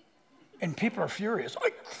 And people are furious.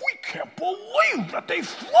 We can't believe that they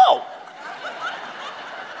flew.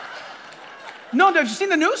 No, have you seen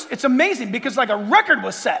the news? It's amazing because like a record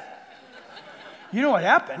was set. You know what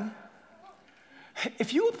happened?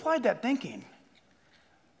 If you applied that thinking,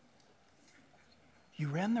 you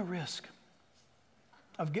ran the risk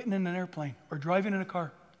of getting in an airplane or driving in a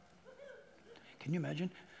car. Can you imagine?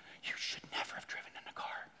 You should never have driven in a car.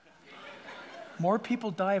 More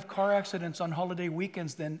people die of car accidents on holiday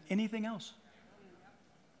weekends than anything else.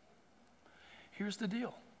 Here's the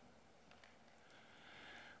deal.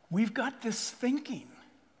 We've got this thinking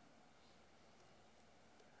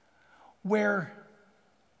where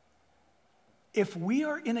if we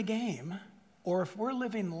are in a game or if we're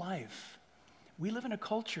living life, we live in a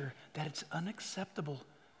culture that it's unacceptable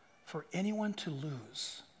for anyone to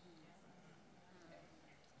lose.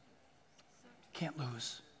 Can't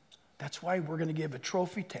lose. That's why we're going to give a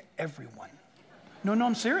trophy to everyone. No,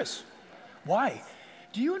 I'm serious. Why?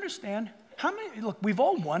 Do you understand? Look, we've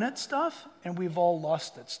all won at stuff and we've all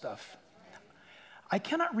lost at stuff. I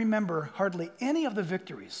cannot remember hardly any of the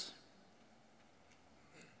victories.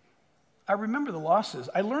 I remember the losses.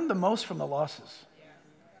 I learned the most from the losses.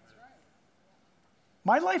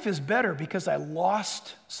 My life is better because I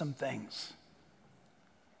lost some things.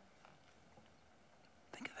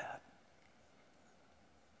 Think of that.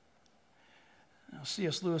 Now,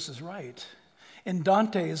 C.S. Lewis is right. In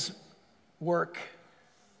Dante's work,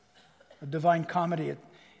 The Divine Comedy,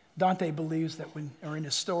 Dante believes that or in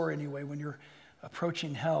his story anyway, when you're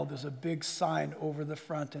approaching hell, there's a big sign over the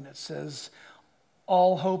front and it says,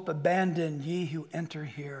 "All hope abandon, ye who enter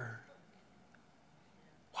here."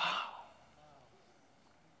 Wow.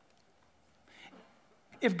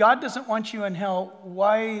 If God doesn't want you in hell,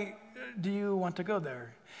 why do you want to go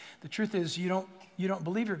there? The truth is you don't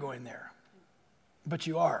believe you're going there, but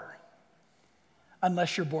you are,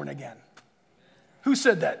 unless you're born again. Who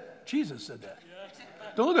said that? Jesus said that.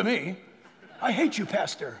 Don't look at me. I hate you,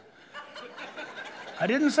 Pastor. I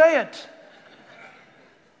didn't say it.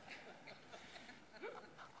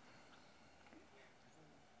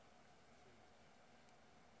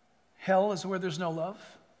 Hell is where there's no love.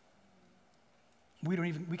 We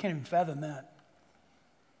can't even fathom that.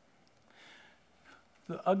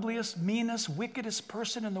 The ugliest, meanest, wickedest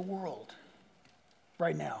person in the world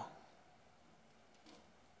right now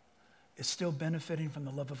is still benefiting from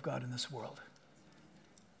the love of God in this world.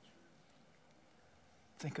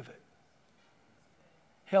 Think of it.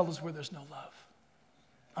 Hell is where there's no love.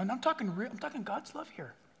 And I'm talking God's love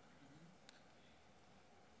here.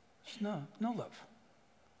 There's no love.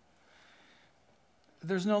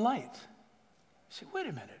 There's no light. You say, wait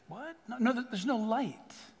a minute, what? No, there's no light.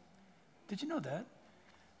 Did you know that?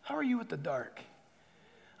 How are you with the dark?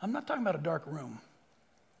 I'm not talking about a dark room.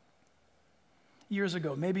 Years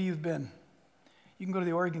ago, maybe you can go to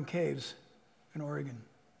the Oregon Caves in Oregon.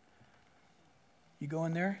 You go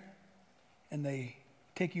in there, and they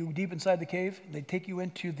take you deep inside the cave. They take you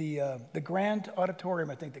into the Grand Auditorium,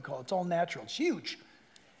 I think they call it. It's all natural. It's huge.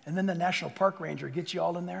 And then the National Park Ranger gets you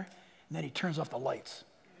all in there, and then he turns off the lights.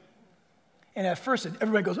 And at first,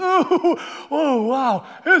 everybody goes, oh, wow,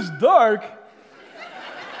 it's dark.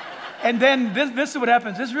 And then this is what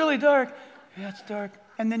happens. It's really dark. Yeah, it's dark.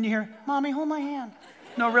 And then you hear, Mommy, hold my hand.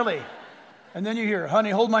 No, really. And then you hear, honey,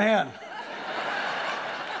 hold my hand.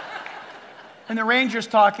 And the ranger's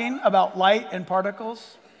talking about light and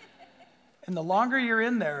particles. And the longer you're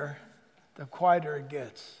in there, the quieter it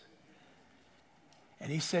gets.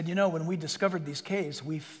 And he said, when we discovered these caves,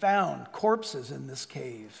 we found corpses in these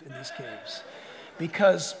caves.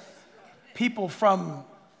 Because people from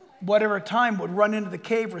whatever time would run into the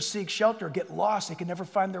cave or seek shelter, get lost. They could never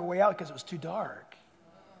find their way out because it was too dark.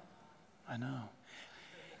 I know.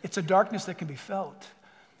 It's a darkness that can be felt.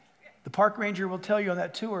 The park ranger will tell you on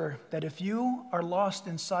that tour that if you are lost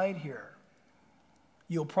inside here,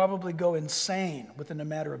 you'll probably go insane within a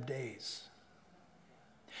matter of days.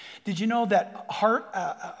 Did you know that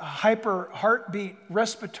hyper heartbeat,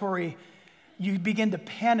 respiratory, you begin to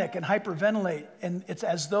panic and hyperventilate, and it's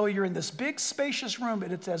as though you're in this big spacious room,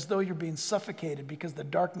 but it's as though you're being suffocated because the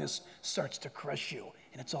darkness starts to crush you,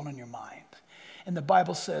 and it's all in your mind. And the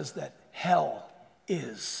Bible says that hell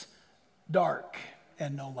is dark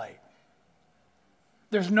and no light.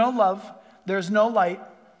 There's no love, there's no light,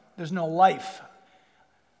 there's no life.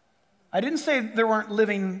 I didn't say there weren't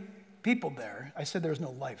living people there. I said there's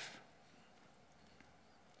no life.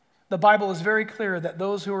 The Bible is very clear that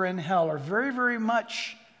those who are in hell are very, very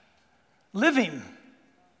much living,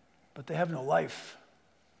 but they have no life.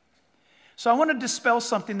 So I want to dispel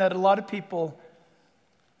something that a lot of people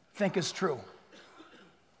think is true.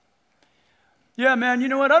 Yeah, man, you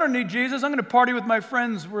know what? I don't need Jesus. I'm going to party with my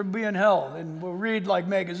friends. We'll be in hell, and we'll read like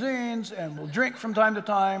magazines, and we'll drink from time to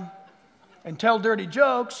time, and tell dirty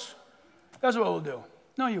jokes. That's what we'll do.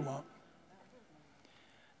 No, you won't.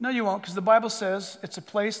 No, you won't, because the Bible says it's a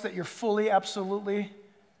place that you're fully, absolutely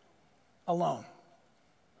alone.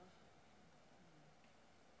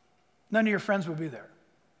 None of your friends will be there.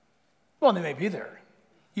 Well, they may be there.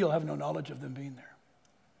 You'll have no knowledge of them being there.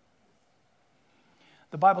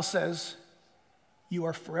 The Bible says you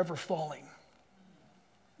are forever falling.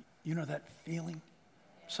 You know that feeling?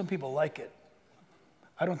 Some people like it.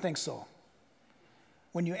 I don't think so.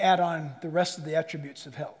 When you add on the rest of the attributes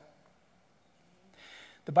of hell.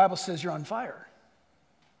 The Bible says you're on fire.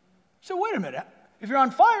 So wait a minute. If you're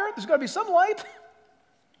on fire, there's got to be some light.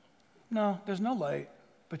 No, there's no light,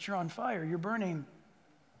 but you're on fire. You're burning.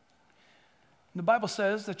 And the Bible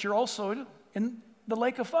says that you're also in the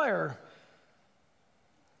lake of fire.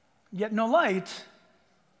 Yet no light,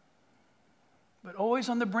 but always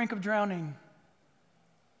on the brink of drowning.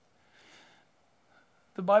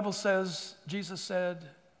 The Bible says, Jesus said,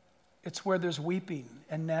 it's where there's weeping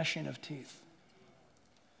and gnashing of teeth.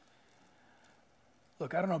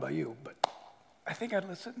 Look, I don't know about you, but I think I'd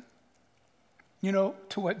listen,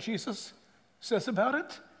 to what Jesus says about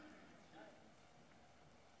it.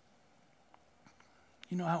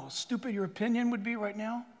 You know how stupid your opinion would be right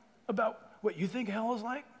now about what you think hell is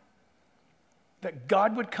like? That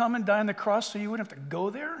God would come and die on the cross so you wouldn't have to go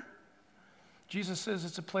there? Jesus says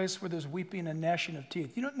it's a place where there's weeping and gnashing of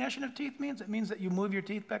teeth. You know what gnashing of teeth means? It means that you move your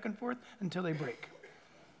teeth back and forth until they break.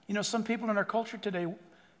 Some people in our culture today,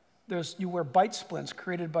 you wear bite splints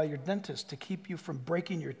created by your dentist to keep you from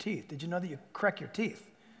breaking your teeth. Did you know that you crack your teeth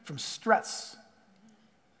from stress?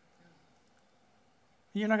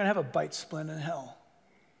 You're not going to have a bite splint in hell.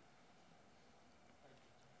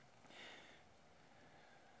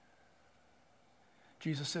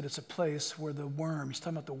 Jesus said it's a place where the worm, he's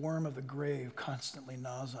talking about the worm of the grave, constantly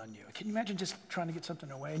gnaws on you. Can you imagine just trying to get something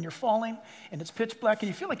away and you're falling and it's pitch black and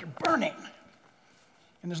you feel like you're burning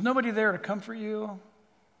and there's nobody there to comfort you?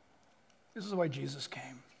 This is why Jesus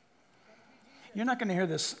came. You're not going to hear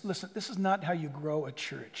this. Listen, this is not how you grow a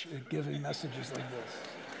church, giving messages like this.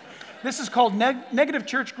 This is called negative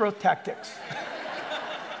church growth tactics.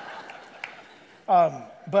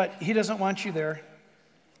 But he doesn't want you there.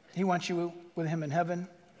 He wants you with him in heaven.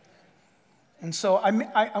 And so I'm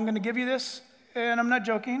going to give you this, and I'm not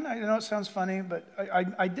joking. I know it sounds funny, but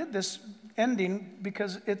I did this ending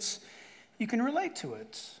because you can relate to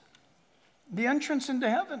it. The entrance into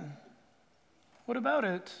heaven. What about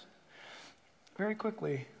it? Very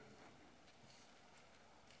quickly.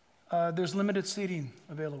 There's limited seating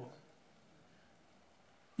available.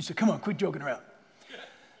 You said, come on, quit joking around.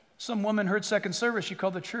 Some woman heard second service. She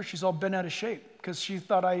called the church. She's all bent out of shape because she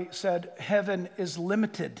thought I said heaven is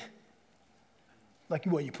limited. Like,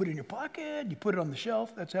 what, you put it in your pocket, you put it on the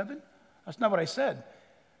shelf, that's heaven? That's not what I said.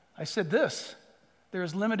 I said this, there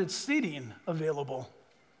is limited seating available.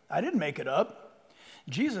 I didn't make it up.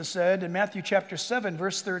 Jesus said in Matthew chapter 7,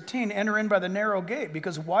 verse 13, enter in by the narrow gate,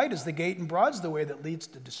 because wide is the gate and broad's the way that leads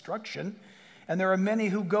to destruction. And there are many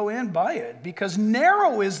who go in by it, because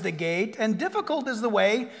narrow is the gate and difficult is the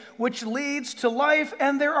way which leads to life,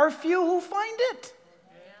 and there are few who find it.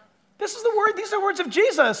 This is the word, these are words of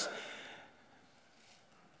Jesus.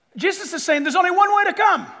 Jesus is saying there's only one way to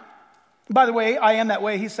come. By the way, I am that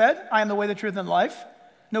way, he said. I am the way, the truth, and life.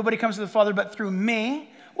 Nobody comes to the Father but through me.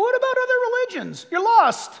 What about other religions? You're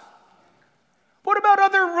lost. What about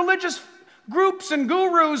other religious groups and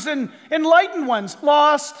gurus and enlightened ones?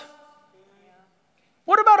 Lost.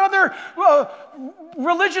 What about other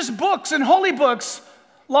religious books and holy books?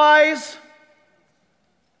 Lies.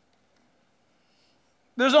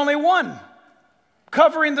 There's only one,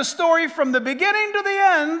 covering the story from the beginning to the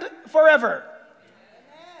end forever.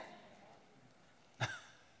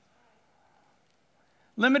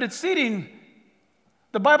 Limited seating.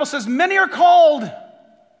 The Bible says many are called,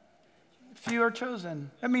 few are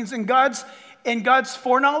chosen. That means in God's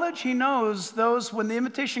foreknowledge, he knows those, when the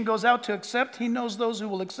invitation goes out to accept, he knows those who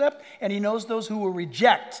will accept, and he knows those who will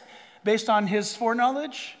reject. Based on his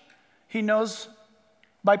foreknowledge, he knows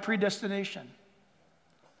by predestination.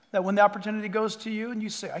 That when the opportunity goes to you and you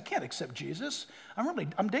say, I can't accept Jesus.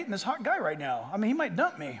 I'm dating this hot guy right now. I mean, he might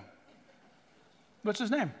dump me. What's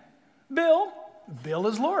his name? Bill. Bill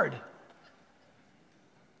is Lord.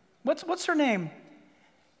 What's her name?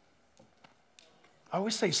 I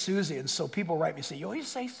always say Susie, and so people write me and say, you always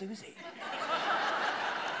say Susie.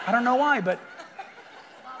 I don't know why, but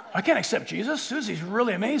I can't accept Jesus. Susie's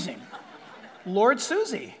really amazing. Lord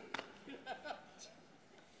Susie.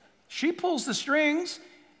 She pulls the strings.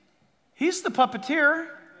 He's the puppeteer.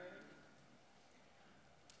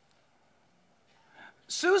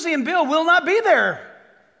 Susie and Bill will not be there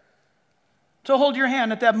to hold your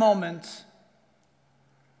hand at that moment.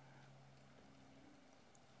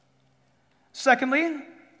 Secondly,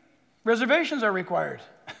 reservations are required.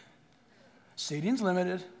 Seating's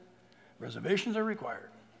limited. Reservations are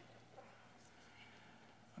required.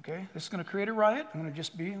 Okay, this is going to create a riot. I'm going to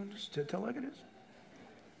just tell like it is.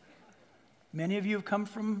 Many of you have come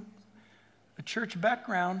from a church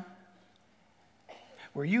background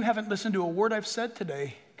where you haven't listened to a word I've said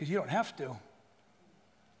today because you don't have to.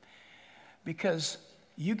 Because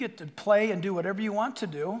you get to play and do whatever you want to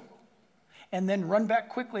do and then run back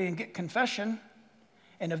quickly and get confession.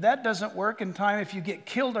 And if that doesn't work in time, if you get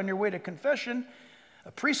killed on your way to confession,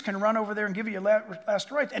 a priest can run over there and give you your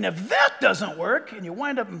last rites. And if that doesn't work and you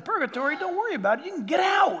wind up in purgatory, don't worry about it. You can get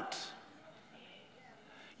out.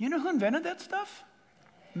 You know who invented that stuff?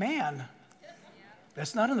 Man.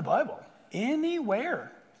 That's not in the Bible.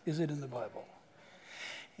 Anywhere is it in the Bible.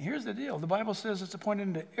 And here's the deal. The Bible says it's appointed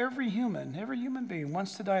unto every human being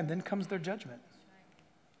wants to die, and then comes their judgment.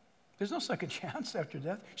 There's no second chance after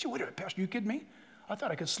death. She said, wait a minute, Pastor, you kidding me? I thought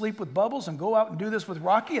I could sleep with Bubbles and go out and do this with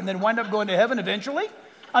Rocky and then wind up going to heaven eventually.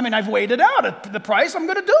 I mean, I've weighed it out at the price. I'm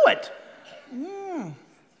going to do it.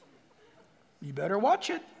 You better watch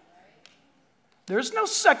it. There's no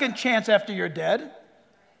second chance after you're dead.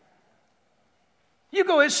 You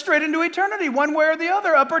go straight into eternity, one way or the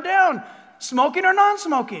other, up or down, smoking or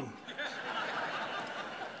non-smoking.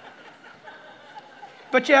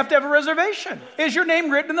 But you have to have a reservation. Is your name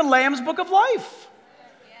written in the Lamb's Book of Life?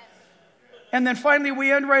 And then finally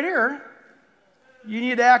we end right here. You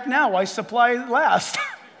need to act now while supply lasts.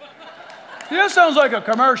 This sounds like a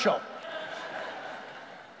commercial.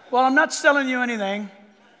 Well, I'm not selling you anything,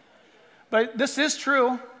 but this is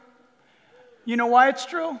true. You know why it's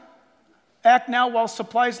true? Act now while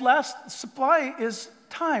supplies last. Supply is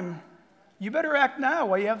time. You better act now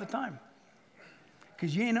while you have the time,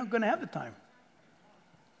 because you ain't going to have the time.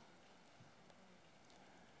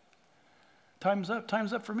 Time's up.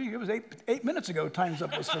 Time's up for me. It was eight minutes ago. Time's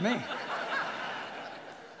up was for me.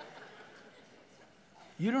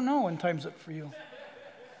 You don't know when time's up for you.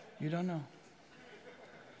 You don't know.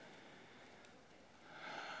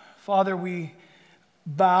 Father, we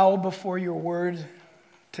bow before your word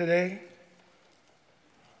today.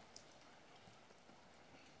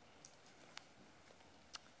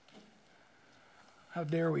 How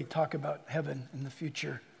dare we talk about heaven in the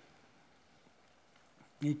future?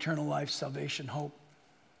 Eternal life, salvation, hope.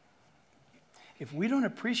 If we don't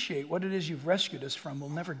appreciate what it is you've rescued us from,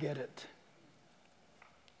 we'll never get it.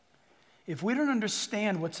 If we don't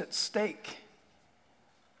understand what's at stake,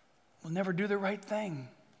 we'll never do the right thing.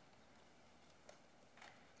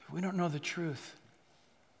 If we don't know the truth,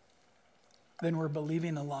 then we're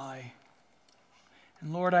believing a lie.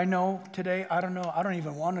 And Lord, I know today, I don't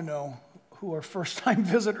even want to know who are first-time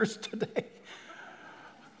visitors today.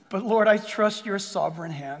 But Lord, I trust your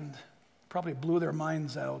sovereign hand. Probably blew their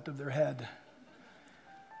minds out of their head.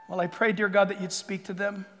 Well, I pray, dear God, that you'd speak to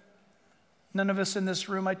them. None of us in this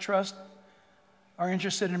room, I trust, are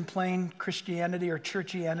interested in plain Christianity or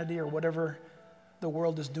churchianity or whatever the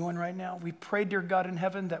world is doing right now. We pray, dear God in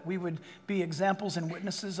heaven, that we would be examples and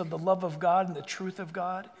witnesses of the love of God and the truth of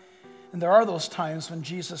God. And there are those times when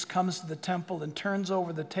Jesus comes to the temple and turns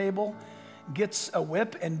over the table, gets a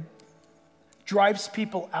whip, and drives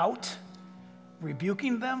people out,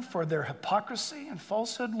 rebuking them for their hypocrisy and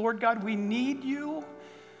falsehood. Lord God, we need you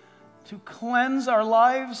to cleanse our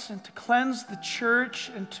lives and to cleanse the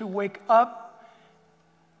church and to wake up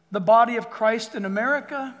the body of Christ in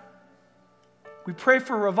America. We pray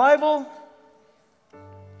for revival.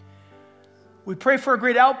 We pray for a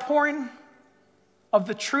great outpouring of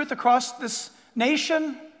the truth across this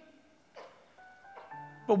nation.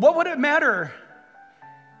 But what would it matter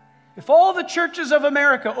if all the churches of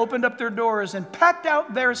America opened up their doors and packed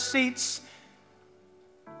out their seats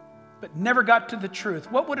but never got to the truth?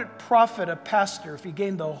 What would it profit a pastor if he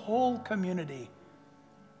gained the whole community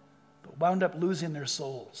but wound up losing their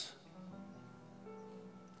souls?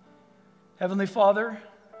 Heavenly Father,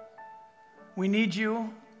 we need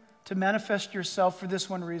you to manifest yourself for this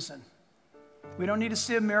one reason. We don't need to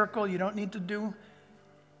see a miracle. You don't need to do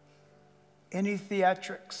any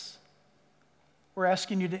theatrics. We're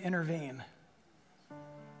asking you to intervene.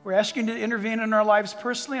 We're asking you to intervene in our lives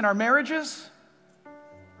personally, in our marriages,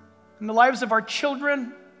 in the lives of our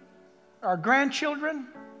children, our grandchildren,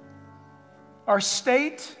 our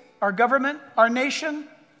state, our government, our nation.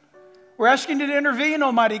 We're asking you to intervene,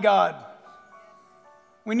 Almighty God.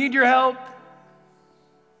 We need your help.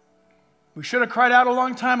 We should have cried out a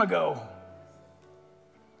long time ago.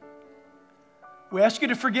 We ask you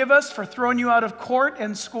to forgive us for throwing you out of court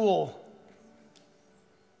and school.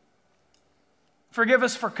 Forgive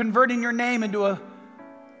us for converting your name into a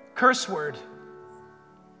curse word.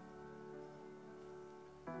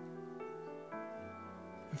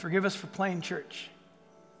 And forgive us for playing church.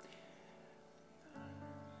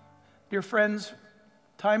 Dear friends,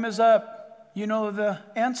 time is up. You know the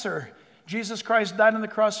answer. Jesus Christ died on the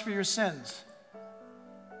cross for your sins.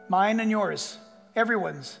 Mine and yours.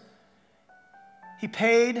 Everyone's. He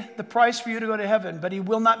paid the price for you to go to heaven, but he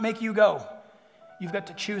will not make you go. You've got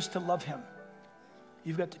to choose to love him.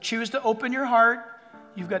 You've got to choose to open your heart.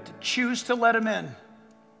 You've got to choose to let him in.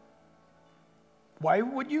 Why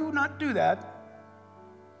would you not do that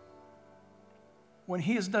when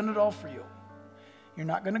he has done it all for you? You're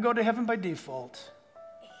not going to go to heaven by default.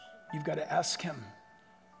 You've got to ask him.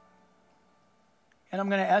 And I'm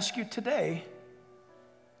going to ask you today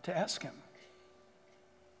to ask him.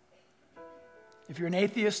 If you're an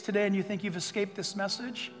atheist today and you think you've escaped this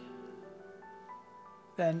message,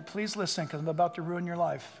 then please listen, because I'm about to ruin your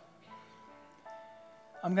life.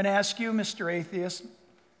 I'm going to ask you, Mr. Atheist,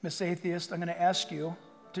 Miss Atheist, I'm going to ask you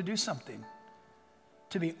to do something,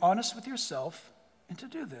 to be honest with yourself and to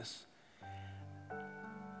do this.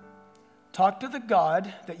 Talk to the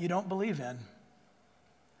God that you don't believe in.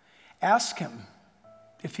 Ask him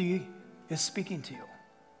if he is speaking to you.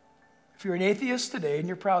 If you're an atheist today and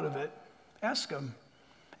you're proud of it, ask him.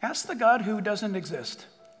 Ask the God who doesn't exist.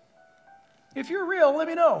 If you're real, let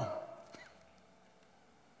me know.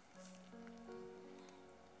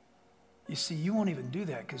 You see, you won't even do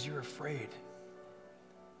that because you're afraid.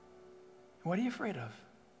 What are you afraid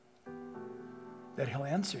of? That he'll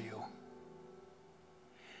answer you.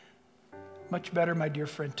 Much better, my dear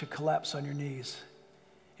friend, to collapse on your knees.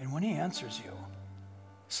 And when he answers you,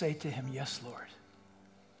 say to him, yes, Lord.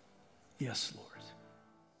 Yes, Lord.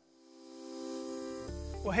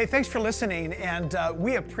 Well, hey, thanks for listening, and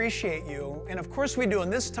we appreciate you. And of course we do. In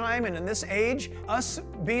this time and in this age, us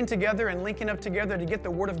being together and linking up together to get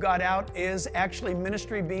the Word of God out is actually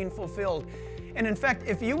ministry being fulfilled. And in fact,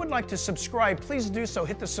 if you would like to subscribe, please do so.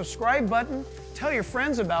 Hit the subscribe button, tell your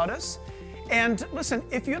friends about us. And listen,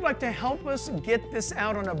 if you'd like to help us get this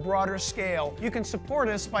out on a broader scale, you can support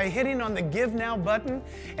us by hitting on the Give Now button.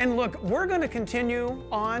 And look, we're going to continue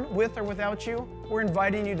on with or without you. We're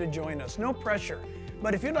inviting you to join us. No pressure.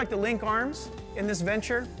 But if you'd like to link arms in this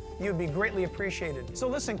venture, you'd be greatly appreciated. So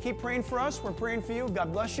listen, keep praying for us. We're praying for you.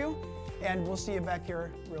 God bless you. And we'll see you back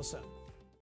here real soon.